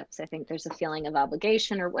relationships. I think there's a feeling of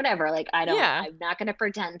obligation or whatever. Like Yeah. I'm not going to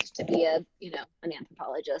pretend to be a, an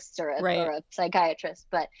anthropologist or Right. a psychiatrist,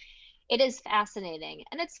 but it is fascinating.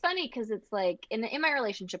 And it's funny because it's like in my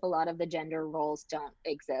relationship, a lot of the gender roles don't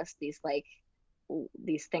exist.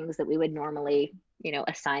 These things that we would normally,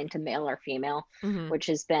 assign to male or female, Mm-hmm. which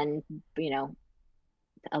has been, you know,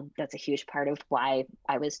 that's a huge part of why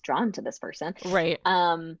I was drawn to this person. Right.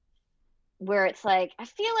 Um, where it's like, I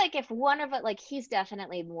feel like if one of it, like, he's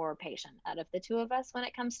definitely more patient out of the two of us when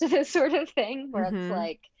it comes to this sort of thing, where it's Mm-hmm.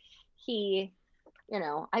 like, he,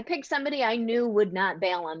 I picked somebody I knew would not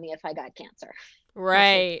bail on me if I got cancer. Like,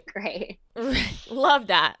 Right. great. Right. Love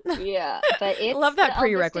that. Yeah, but Love that the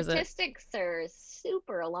prerequisite. statistics are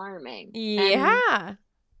super alarming. And Yeah.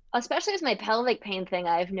 especially as my pelvic pain thing,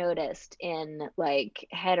 I've noticed in like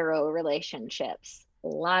hetero relationships, a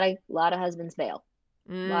lot of husbands bail.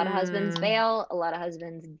 A lot of husbands Mm. bail, a lot of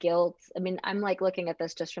husbands guilt. I mean, I'm like looking at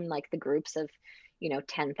this just from like the groups of,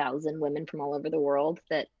 10,000 women from all over the world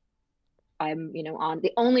that I'm, on.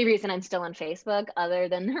 The only reason I'm still on Facebook, other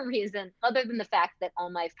than the fact that all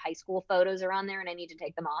my high school photos are on there and I need to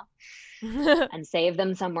take them off and save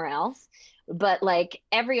them somewhere else. But like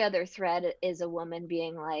every other thread is a woman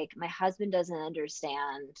being like, my husband doesn't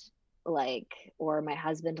understand, like, or my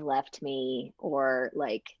husband left me, or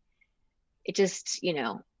like, it just,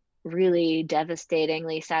 really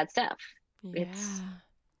devastatingly sad stuff. It's,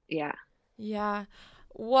 Yeah. yeah. Yeah.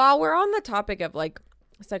 While we're on the topic of like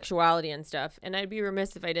sexuality and stuff, and I'd be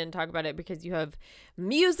remiss if I didn't talk about it because you have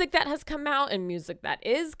music that has come out and music that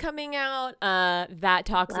is coming out that A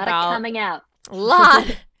talks lot of about coming out. a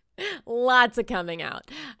lot lots of coming out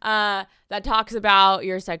that talks about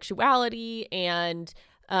your sexuality and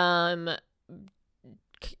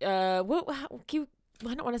what you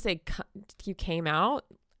I don't want to say you came out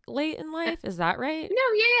late in life, is that right?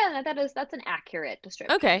 No, yeah, that's an accurate Okay.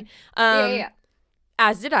 description. Yeah, yeah, um yeah.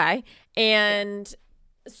 as did I. Yeah. And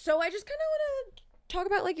so I just kind of want to talk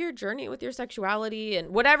about like your journey with your sexuality and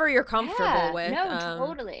whatever you're comfortable Yeah, with. no,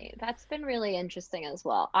 totally. That's been really interesting as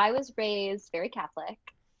well. I was raised very Catholic,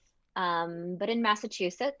 but in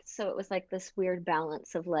Massachusetts, so it was like this weird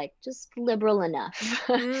balance of like just liberal enough.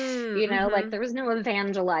 Like Mm-hmm. there was no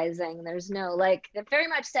evangelizing, there's no like very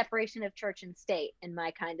much separation of church and state in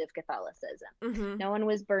my kind of Catholicism. Mm-hmm. No one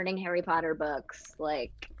was burning Harry Potter books,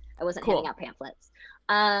 like I wasn't handing Cool. out pamphlets.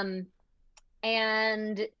 Um,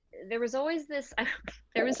 and there was always this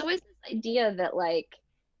there was always this idea that like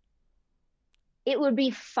it would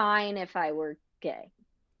be fine if I were gay.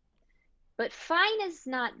 But fine is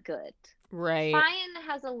not good. Right. Fine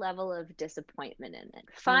has a level of disappointment in it.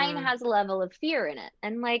 Fine Mm. has a level of fear in it.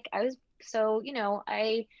 And like I was so,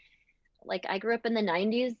 I grew up in the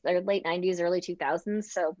 90s or late 90s, early 2000s.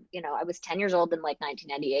 So, I was 10 years old in like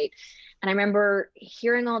 1998. And I remember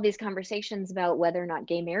hearing all these conversations about whether or not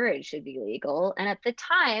gay marriage should be legal. And at the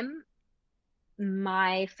time,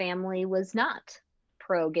 my family was not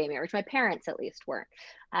pro gay marriage. My parents, at least, weren't.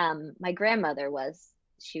 My grandmother was.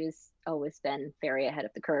 She was always been very ahead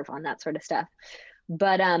of the curve on that sort of stuff.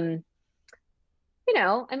 But I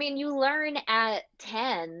mean, you learn at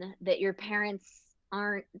 10 that your parents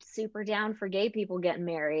aren't super down for gay people getting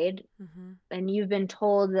married, Mm-hmm. and you've been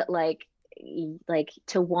told that like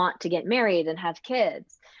to want to get married and have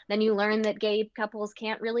kids. Then you learn that gay couples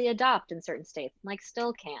can't really adopt in certain states, like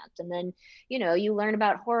still can't. And then, you learn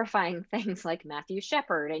about horrifying things like Matthew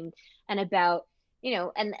Shepard and about,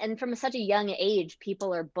 and from such a young age,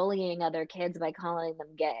 people are bullying other kids by calling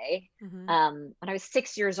them gay. Mm-hmm. When I was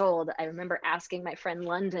 6 years old, I remember asking my friend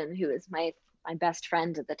London, who was my best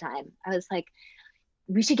friend at the time, I was like,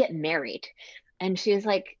 we should get married. And she was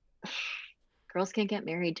like, girls can't get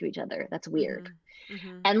married to each other. That's weird. Mm-hmm.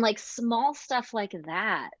 Mm-hmm. And like small stuff like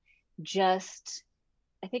that, just,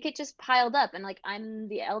 I think it just piled up. And like, I'm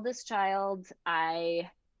the eldest child. I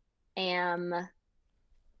am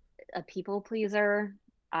a people pleaser.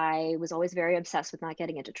 I was always very obsessed with not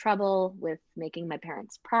getting into trouble, with making my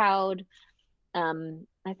parents proud.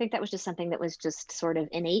 I think that was just something that was just sort of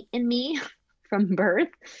innate in me. from birth.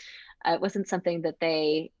 It wasn't something that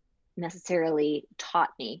they necessarily taught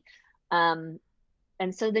me. Um,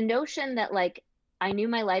 and so the notion that like I knew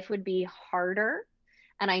my life would be harder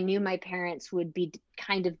and I knew my parents would be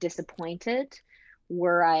kind of disappointed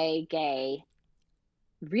were I gay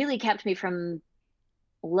really kept me from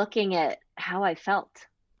looking at how I felt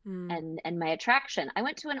and my attraction. I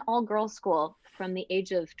went to an all-girls school from the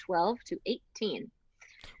age of 12 to 18.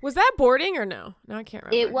 Was that boarding or no? No, I can't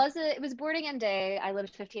remember. It was boarding and day. I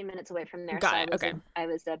lived 15 minutes away from there. Got it. Okay. I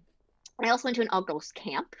also went to an all-girls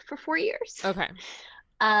camp for 4 years. Okay.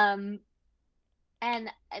 And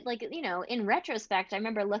like, you know, in retrospect, I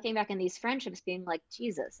remember looking back on these friendships being like,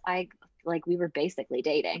 Jesus, we were basically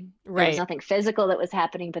dating. Right. There was nothing physical that was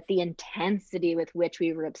happening, but the intensity with which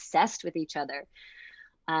we were obsessed with each other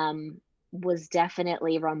was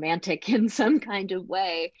definitely romantic in some kind of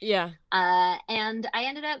way. Yeah. And I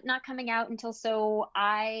ended up not coming out until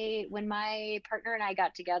when my partner and I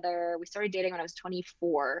got together, we started dating when I was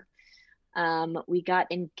 24. We got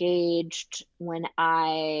engaged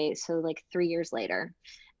like 3 years later.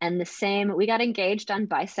 And we got engaged on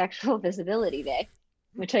Bisexual Visibility Day,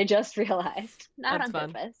 which I just realized, not on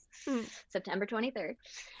purpose, September 23rd.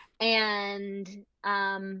 And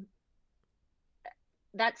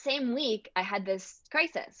that same week, I had this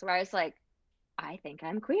crisis where I was like, I think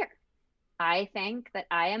I'm queer. I think that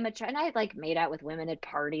I am and I like made out with women at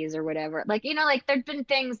parties or whatever. Like, you know, like there'd been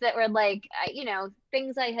things that were like, you know,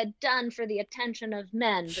 things I had done for the attention of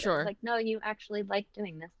men. But sure. I was like, no, you actually like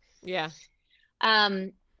doing this. Yeah.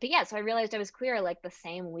 But yeah, so I realized I was queer like the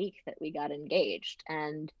same week that we got engaged.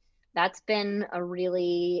 And that's been a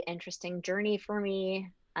really interesting journey for me.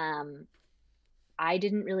 I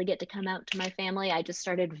didn't really get to come out to my family. I just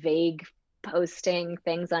started vague posting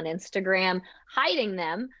things on Instagram, hiding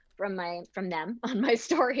them from them on my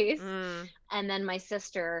stories. And then my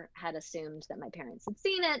sister had assumed that my parents had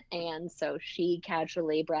seen it, and so she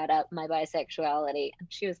casually brought up my bisexuality, and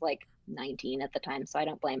she was like 19 at the time, so I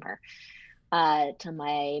don't blame her, to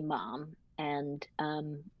my mom. And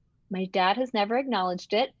my dad has never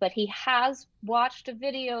acknowledged it, but he has watched a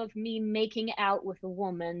video of me making out with a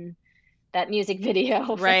woman. That music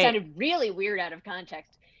video, right. It sounded really weird out of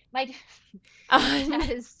context. My dad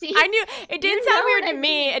has seen. I knew it didn't sound weird to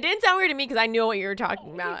me. It didn't sound weird to me because I knew what you were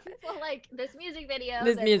talking about. Well, like this music video.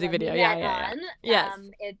 Yeah. Yes.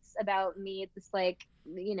 It's about me. It's like,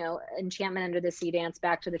 you know, Enchantment Under the Sea dance,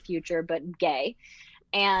 Back to the Future, but gay.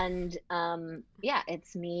 And yeah,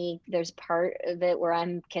 it's me. There's part of it where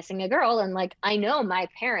I'm kissing a girl, and like I know my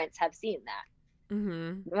parents have seen that.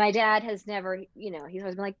 Mm-hmm. My dad has never, you know, he's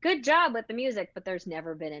always been like, good job with the music, but there's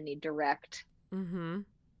never been any direct, you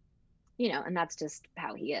know, and that's just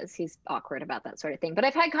how he is. He's awkward about that sort of thing. But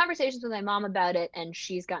I've had conversations with my mom about it, and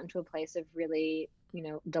she's gotten to a place of really, you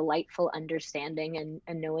know, delightful understanding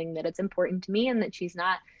and knowing that it's important to me and that she's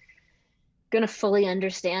not going to fully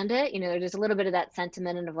understand it. You know, there's a little bit of that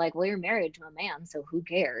sentiment of like, well, you're married to a man, so who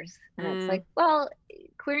cares? And it's like, well,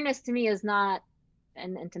 queerness to me is not,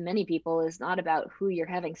 and to many people is not about who you're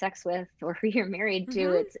having sex with or who you're married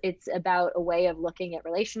to. It's about a way of looking at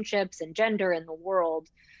relationships and gender in the world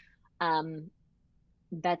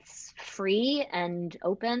that's free and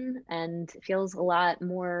open and feels a lot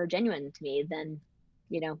more genuine to me than,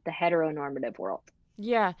 you know, the heteronormative world.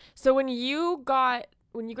 Yeah. So when you guys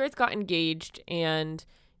got engaged and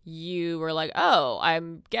you were like, oh,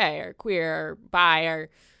 I'm gay or queer or bi or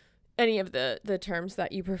any of the terms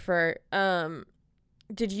that you prefer,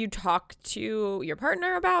 did you talk to your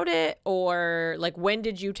partner about it, or like when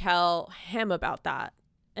did you tell him about that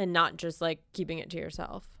and not just like keeping it to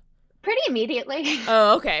yourself? Pretty immediately.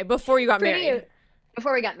 Oh, okay. Before you got married.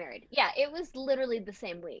 Before we got married. Yeah, it was literally the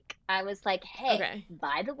same week. I was like, hey, okay.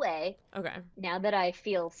 By the way, now that I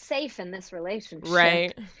feel safe in this relationship,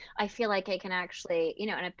 right. I feel like I can actually, you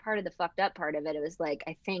know, and part of the fucked up part of it, it was like,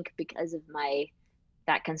 I think because of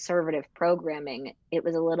that conservative programming, it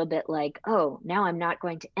was a little bit like, oh, now I'm not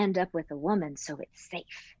going to end up with a woman, so it's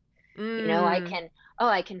safe. You know,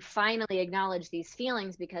 I can finally acknowledge these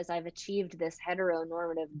feelings because I've achieved this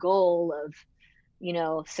heteronormative goal of, you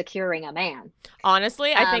know, securing a man.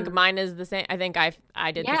 Honestly, I think mine is the same. I think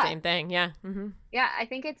I did the same thing. Yeah. Mm-hmm. Yeah, I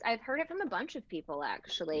think I've heard it from a bunch of people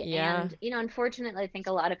actually. Yeah. And, you know, unfortunately, I think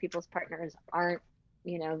a lot of people's partners aren't,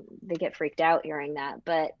 you know, they get freaked out hearing that.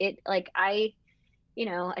 But it, like, you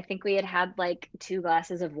know, I think we had like 2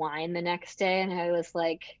 glasses of wine the next day, and I was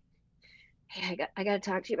like, hey, I got to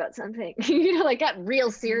talk to you about something. You know, like got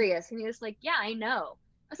real serious. And he was like, yeah, I know.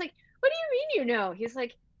 I was like, what do you mean you know? He's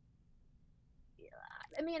like,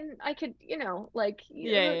 I mean, I could, you know, like,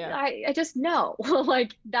 I just know.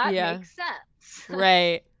 Like, that makes sense.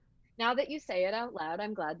 Right. Now that you say it out loud,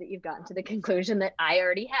 I'm glad that you've gotten to the conclusion that I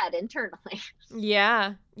already had internally.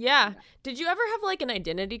 Yeah. Yeah. Yeah. Did you ever have like an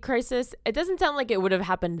identity crisis? It doesn't sound like it would have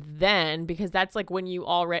happened then because that's like when you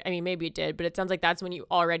already, I mean, maybe it did, but it sounds like that's when you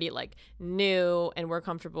already like knew and were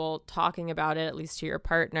comfortable talking about it, at least to your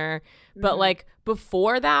partner. But Mhm. like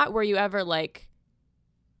before that, were you ever like,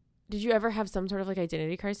 did you ever have some sort of like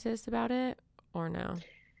identity crisis about it or no?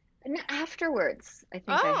 And afterwards, I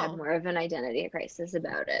think I had Oh. more of an identity crisis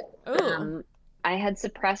about it. Ooh. Um, I had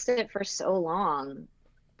suppressed it for so long.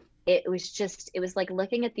 It was like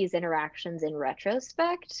looking at these interactions in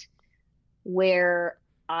retrospect where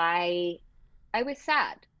I I was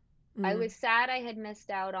sad. I Mm. was sad I had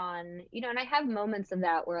missed out on, and I have moments of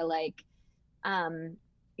that where like, um,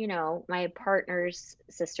 my partner's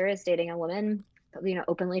sister is dating a woman,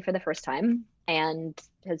 openly for the first time and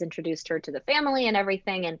has introduced her to the family and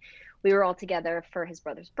everything. And we were all together for his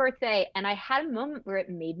brother's birthday. And I had a moment where it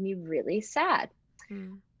made me really sad.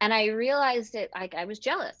 Mm. And I realized it, I was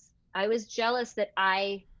jealous. I was jealous that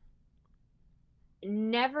I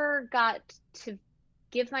never got to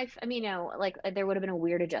give I mean, like there would have been a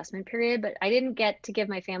weird adjustment period, but I didn't get to give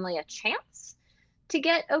my family a chance to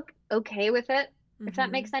get okay with it, if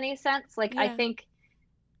that makes Mhm. any sense. Like, I Yeah. think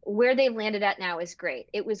where they've landed at now is great.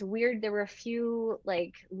 It was weird. There were a few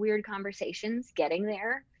like weird conversations getting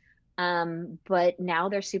there. But now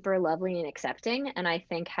they're super lovely and accepting. And I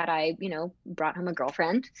think had I, brought home a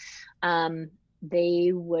girlfriend, um,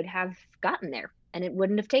 they would have gotten there and it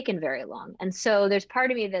wouldn't have taken very long. And so there's part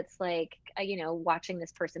of me that's like, watching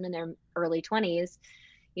this person in their early 20s,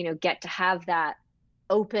 get to have that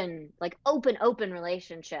open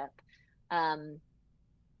relationship. Um,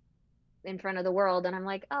 in front of the world, and I'm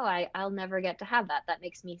like, oh, I'll never get to have that. That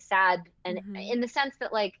makes me sad, and Mhm. in the sense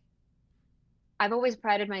that like I've always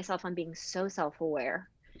prided myself on being so self-aware,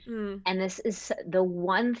 Mm. and this is the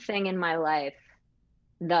one thing in my life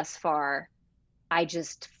thus far I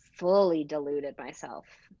just fully deluded myself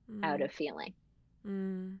out Mm. of feeling.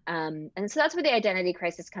 Mm. And so that's where the identity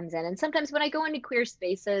crisis comes in. And sometimes when I go into queer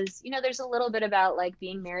spaces, there's a little bit about like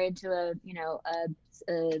being married to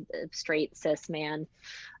a straight cis man,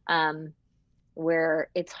 um, where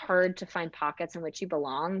it's hard to find pockets in which you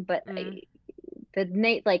belong. But Mm.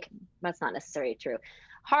 like that's not necessarily true.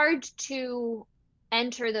 Hard to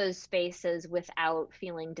enter those spaces without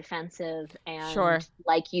feeling defensive and Sure.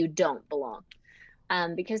 like you don't belong.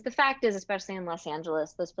 Because the fact is, especially in Los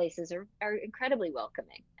Angeles, those places are incredibly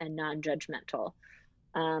welcoming and non-judgmental.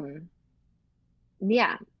 Um,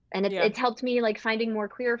 yeah, and Yeah. it's helped me like finding more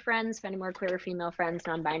queer friends, finding more queer female friends,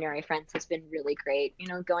 non-binary friends has been really great.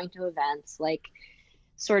 Going to events, like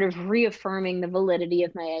sort of reaffirming the validity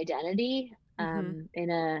of my identity, Mhm.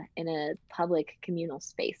 in a public communal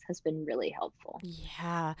space has been really helpful.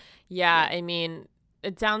 Yeah. Yeah. Yeah. I mean,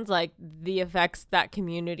 it sounds like the effects that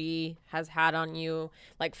community has had on you,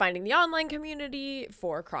 like finding the online community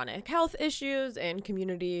for chronic health issues and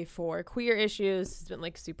community for queer issues has been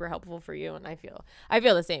like super helpful for you. And I feel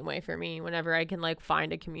the same way for me whenever I can like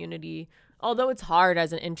find a community. Although it's hard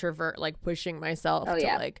as an introvert, like pushing Oh myself to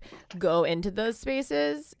yeah. like go into those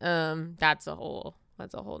spaces. That's a whole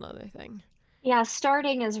nother thing. Yeah,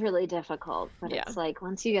 starting is really difficult, but Yeah. it's like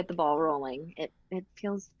once you get the ball rolling, it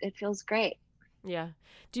feels great. Yeah.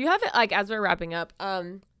 Do you have it like as we're wrapping up?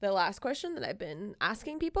 The last question that I've been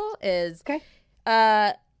asking people is, Okay.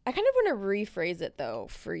 I kind of want to rephrase it though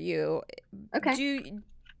for you. Okay. Do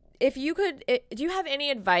if you could, do you have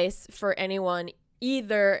any advice for anyone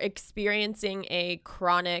either experiencing a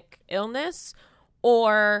chronic illness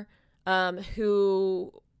or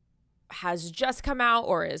who has just come out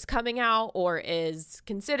or is coming out or is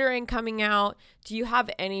considering coming out? Do you have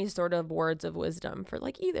any sort of words of wisdom for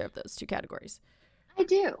like either of those two categories? I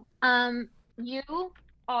do. You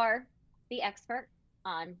are the expert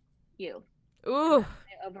on you. Ooh.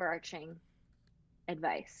 My overarching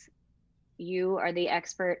advice. You are the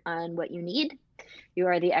expert on what you need. You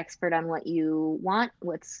are the expert on what you want,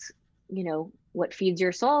 what feeds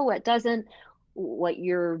your soul, what doesn't, what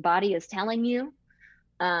your body is telling you,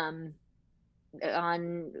 um,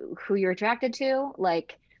 on who you're attracted to.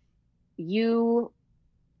 Like, you,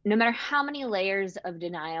 no matter how many layers of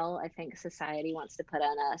denial I think society wants to put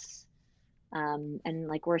on us, and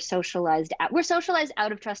like we're socialized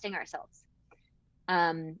out of trusting ourselves.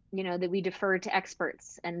 That we defer to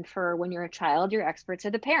experts. And for when you're a child, your experts are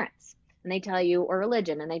the parents. And they tell you, or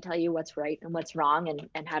religion, and they tell you what's right and what's wrong,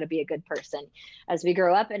 and how to be a good person. As we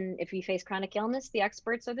grow up, and if we face chronic illness, the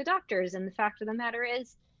experts are the doctors. And the fact of the matter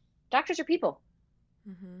is, doctors are people.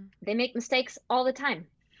 Mm-hmm. They make mistakes all the time.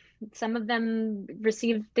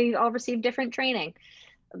 They all receive different training.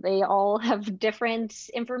 They all have different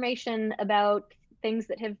information about things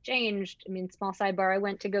that have changed. I mean, small sidebar, I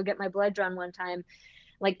went to go get my blood drawn one time.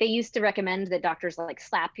 Like, they used to recommend that doctors like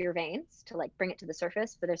slap your veins to like bring it to the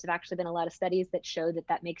surface, but there's actually been a lot of studies that show that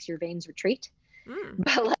that makes your veins retreat. Mm.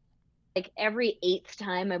 But like every eighth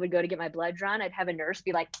time I would go to get my blood drawn, I'd have a nurse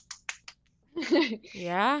be like,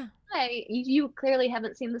 Yeah. "Hi, you clearly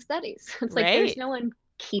haven't seen the studies." It's like there's Right. no one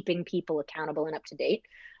keeping people accountable and up to date.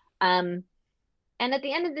 Um, and at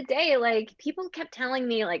the end of the day, like, people kept telling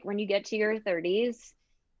me, like, when you get to your 30s,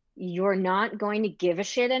 you're not going to give a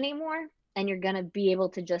shit anymore, and you're going to be able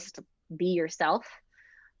to just be yourself.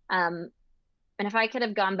 Um, and if I could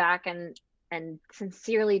have gone back and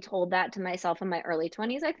sincerely told that to myself in my early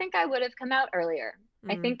 20s, I think I would have come out earlier.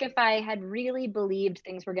 I Mm. think if I had really believed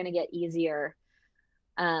things were going to get easier,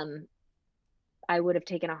 um, I would have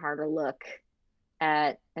taken a harder look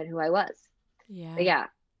at who I was. Yeah. But yeah,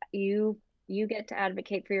 you get to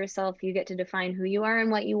advocate for yourself. You get to define who you are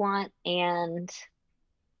and what you want, and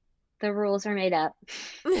the rules are made up.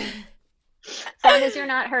 As long as you're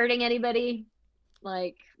not hurting anybody,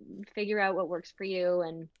 like, figure out what works for you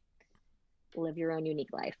and live your own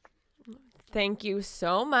unique life. Thank you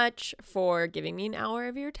so much for giving me an hour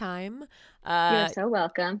of your time. You're so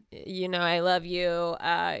welcome. You know, I love you. You're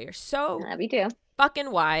I so love you too.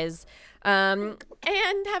 fucking wise, and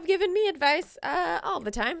have given me advice all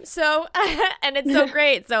the time. So, and it's so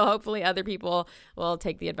great. So hopefully other people will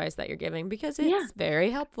take the advice that you're giving because it's Yeah. very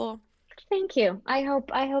helpful. Thank you. I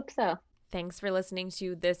hope so. Thanks for listening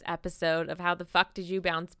to this episode of How the Fuck Did You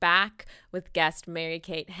Bounce Back with guest Mary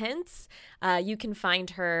Kate Hintz. You can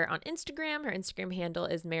find her on Instagram. Her Instagram handle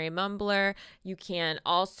is Mary Mumbler. You can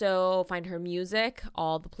also find her music,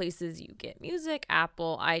 all the places you get music,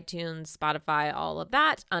 Apple, iTunes, Spotify, all of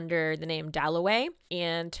that, under the name Dalloway.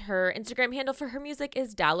 And her Instagram handle for her music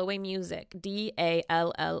is Dalloway Music, DALLOWAY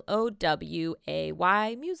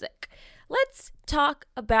Music. Let's talk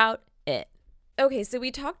about it. Okay, so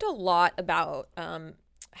we talked a lot about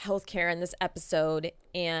healthcare in this episode,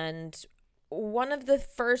 and one of the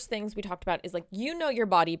first things we talked about is like, you know your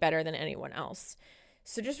body better than anyone else.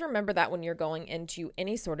 So just remember that when you're going into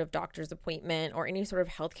any sort of doctor's appointment or any sort of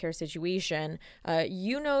healthcare situation,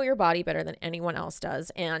 you know your body better than anyone else does,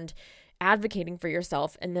 and advocating for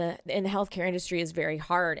yourself in the healthcare industry is very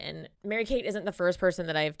hard. And Mary Kate isn't the first person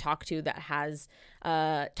that I've talked to that has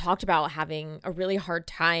talked about having a really hard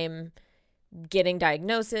time getting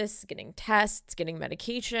diagnosis, getting tests, getting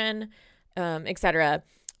medication, etc.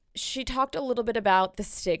 She talked a little bit about the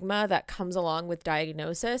stigma that comes along with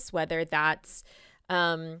diagnosis, whether that's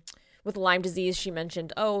with Lyme disease. She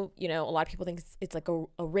mentioned, a lot of people think it's like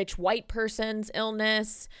a rich white person's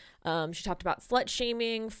illness. She talked about slut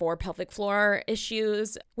shaming for pelvic floor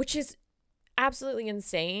issues, which is absolutely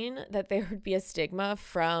insane that there would be a stigma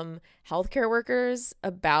from healthcare workers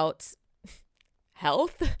about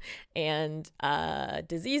health and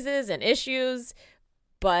diseases and issues.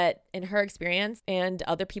 But in her experience and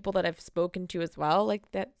other people that I've spoken to as well, like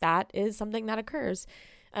that is something that occurs.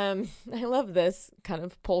 I love this kind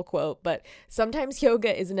of pull quote, but sometimes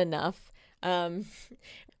yoga isn't enough.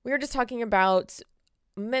 We were just talking about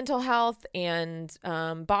mental health and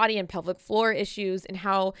body and pelvic floor issues, and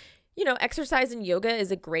how, exercise and yoga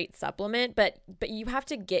is a great supplement, but you have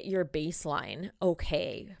to get your baseline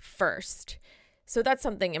okay first. So that's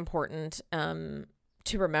something important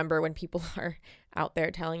to remember when people are out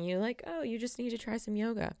there telling you like, oh, you just need to try some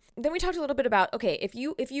yoga. Then we talked a little bit about, okay, if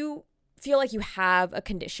you feel like you have a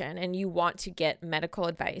condition and you want to get medical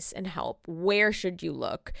advice and help, where should you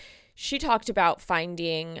look? She talked about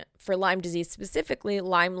finding, for Lyme disease specifically,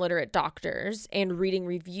 Lyme literate doctors and reading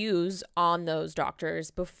reviews on those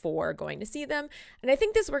doctors before going to see them. And I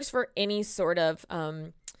think this works for any sort of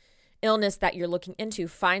illness that you're looking into.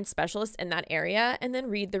 Find specialists in that area and then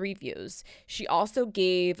read the reviews. She also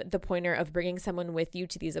gave the pointer of bringing someone with you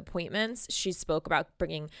to these appointments. She spoke about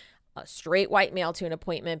bringing a straight white male to an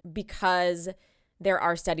appointment because there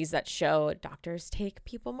are studies that show doctors take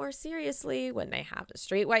people more seriously when they have a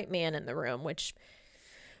straight white man in the room, which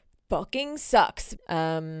fucking sucks.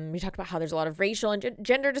 We talked about how there's a lot of racial and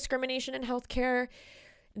gender discrimination in healthcare.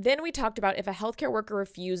 Then we talked about if a healthcare worker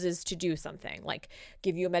refuses to do something, like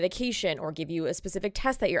give you a medication or give you a specific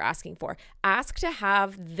test that you're asking for, ask to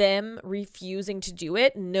have them refusing to do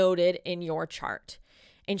it noted in your chart.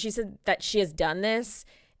 And she said that she has done this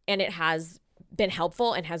and it has been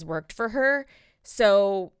helpful and has worked for her.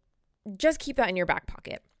 So just keep that in your back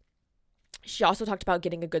pocket. She also talked about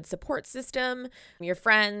getting a good support system, your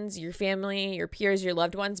friends, your family, your peers, your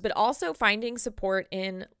loved ones, but also finding support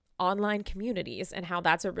in online communities and how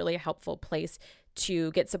that's a really helpful place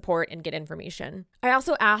to get support and get information. I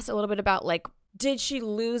also asked a little bit about like, did she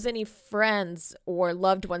lose any friends or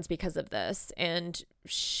loved ones because of this? And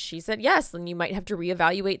she said yes, and you might have to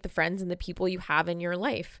reevaluate the friends and the people you have in your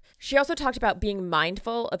life. She also talked about being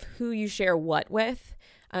mindful of who you share what with.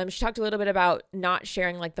 She talked a little bit about not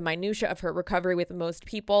sharing like the minutia of her recovery with most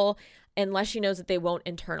people unless she knows that they won't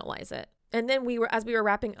internalize it. And then as we were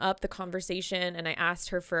wrapping up the conversation, and I asked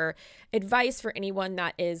her for advice for anyone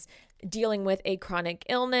that is dealing with a chronic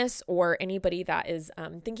illness or anybody that is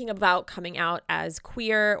thinking about coming out as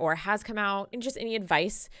queer or has come out, and just any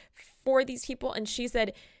advice for these people. And she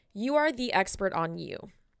said, you are the expert on you,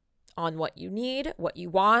 on what you need, what you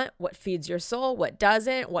want, what feeds your soul, what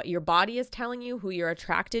doesn't, what your body is telling you, who you're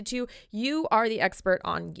attracted to. You are the expert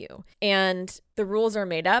on you. And the rules are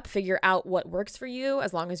made up. Figure out what works for you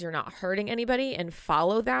as long as you're not hurting anybody and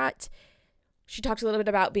follow that. She talked a little bit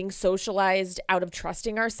about being socialized out of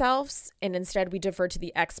trusting ourselves, and instead we defer to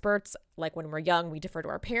the experts. Like when we're young, we defer to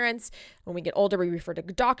our parents. When we get older, we refer to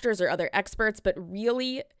doctors or other experts, but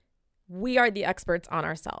really we are the experts on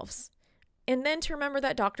ourselves. And then to remember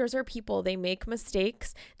that doctors are people. They make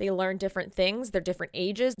mistakes. They learn different things. They're different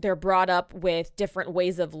ages. They're brought up with different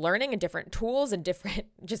ways of learning and different tools and different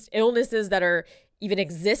just illnesses that are even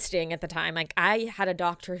existing at the time. Like I had a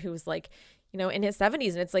doctor who was like, in his 70s.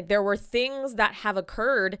 And it's like there were things that have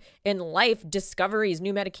occurred in life, discoveries,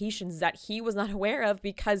 new medications that he was not aware of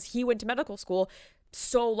because he went to medical school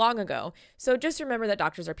so long ago. So just remember that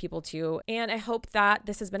doctors are people too. And I hope that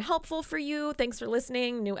this has been helpful for you. Thanks for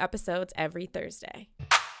listening. New episodes every Thursday.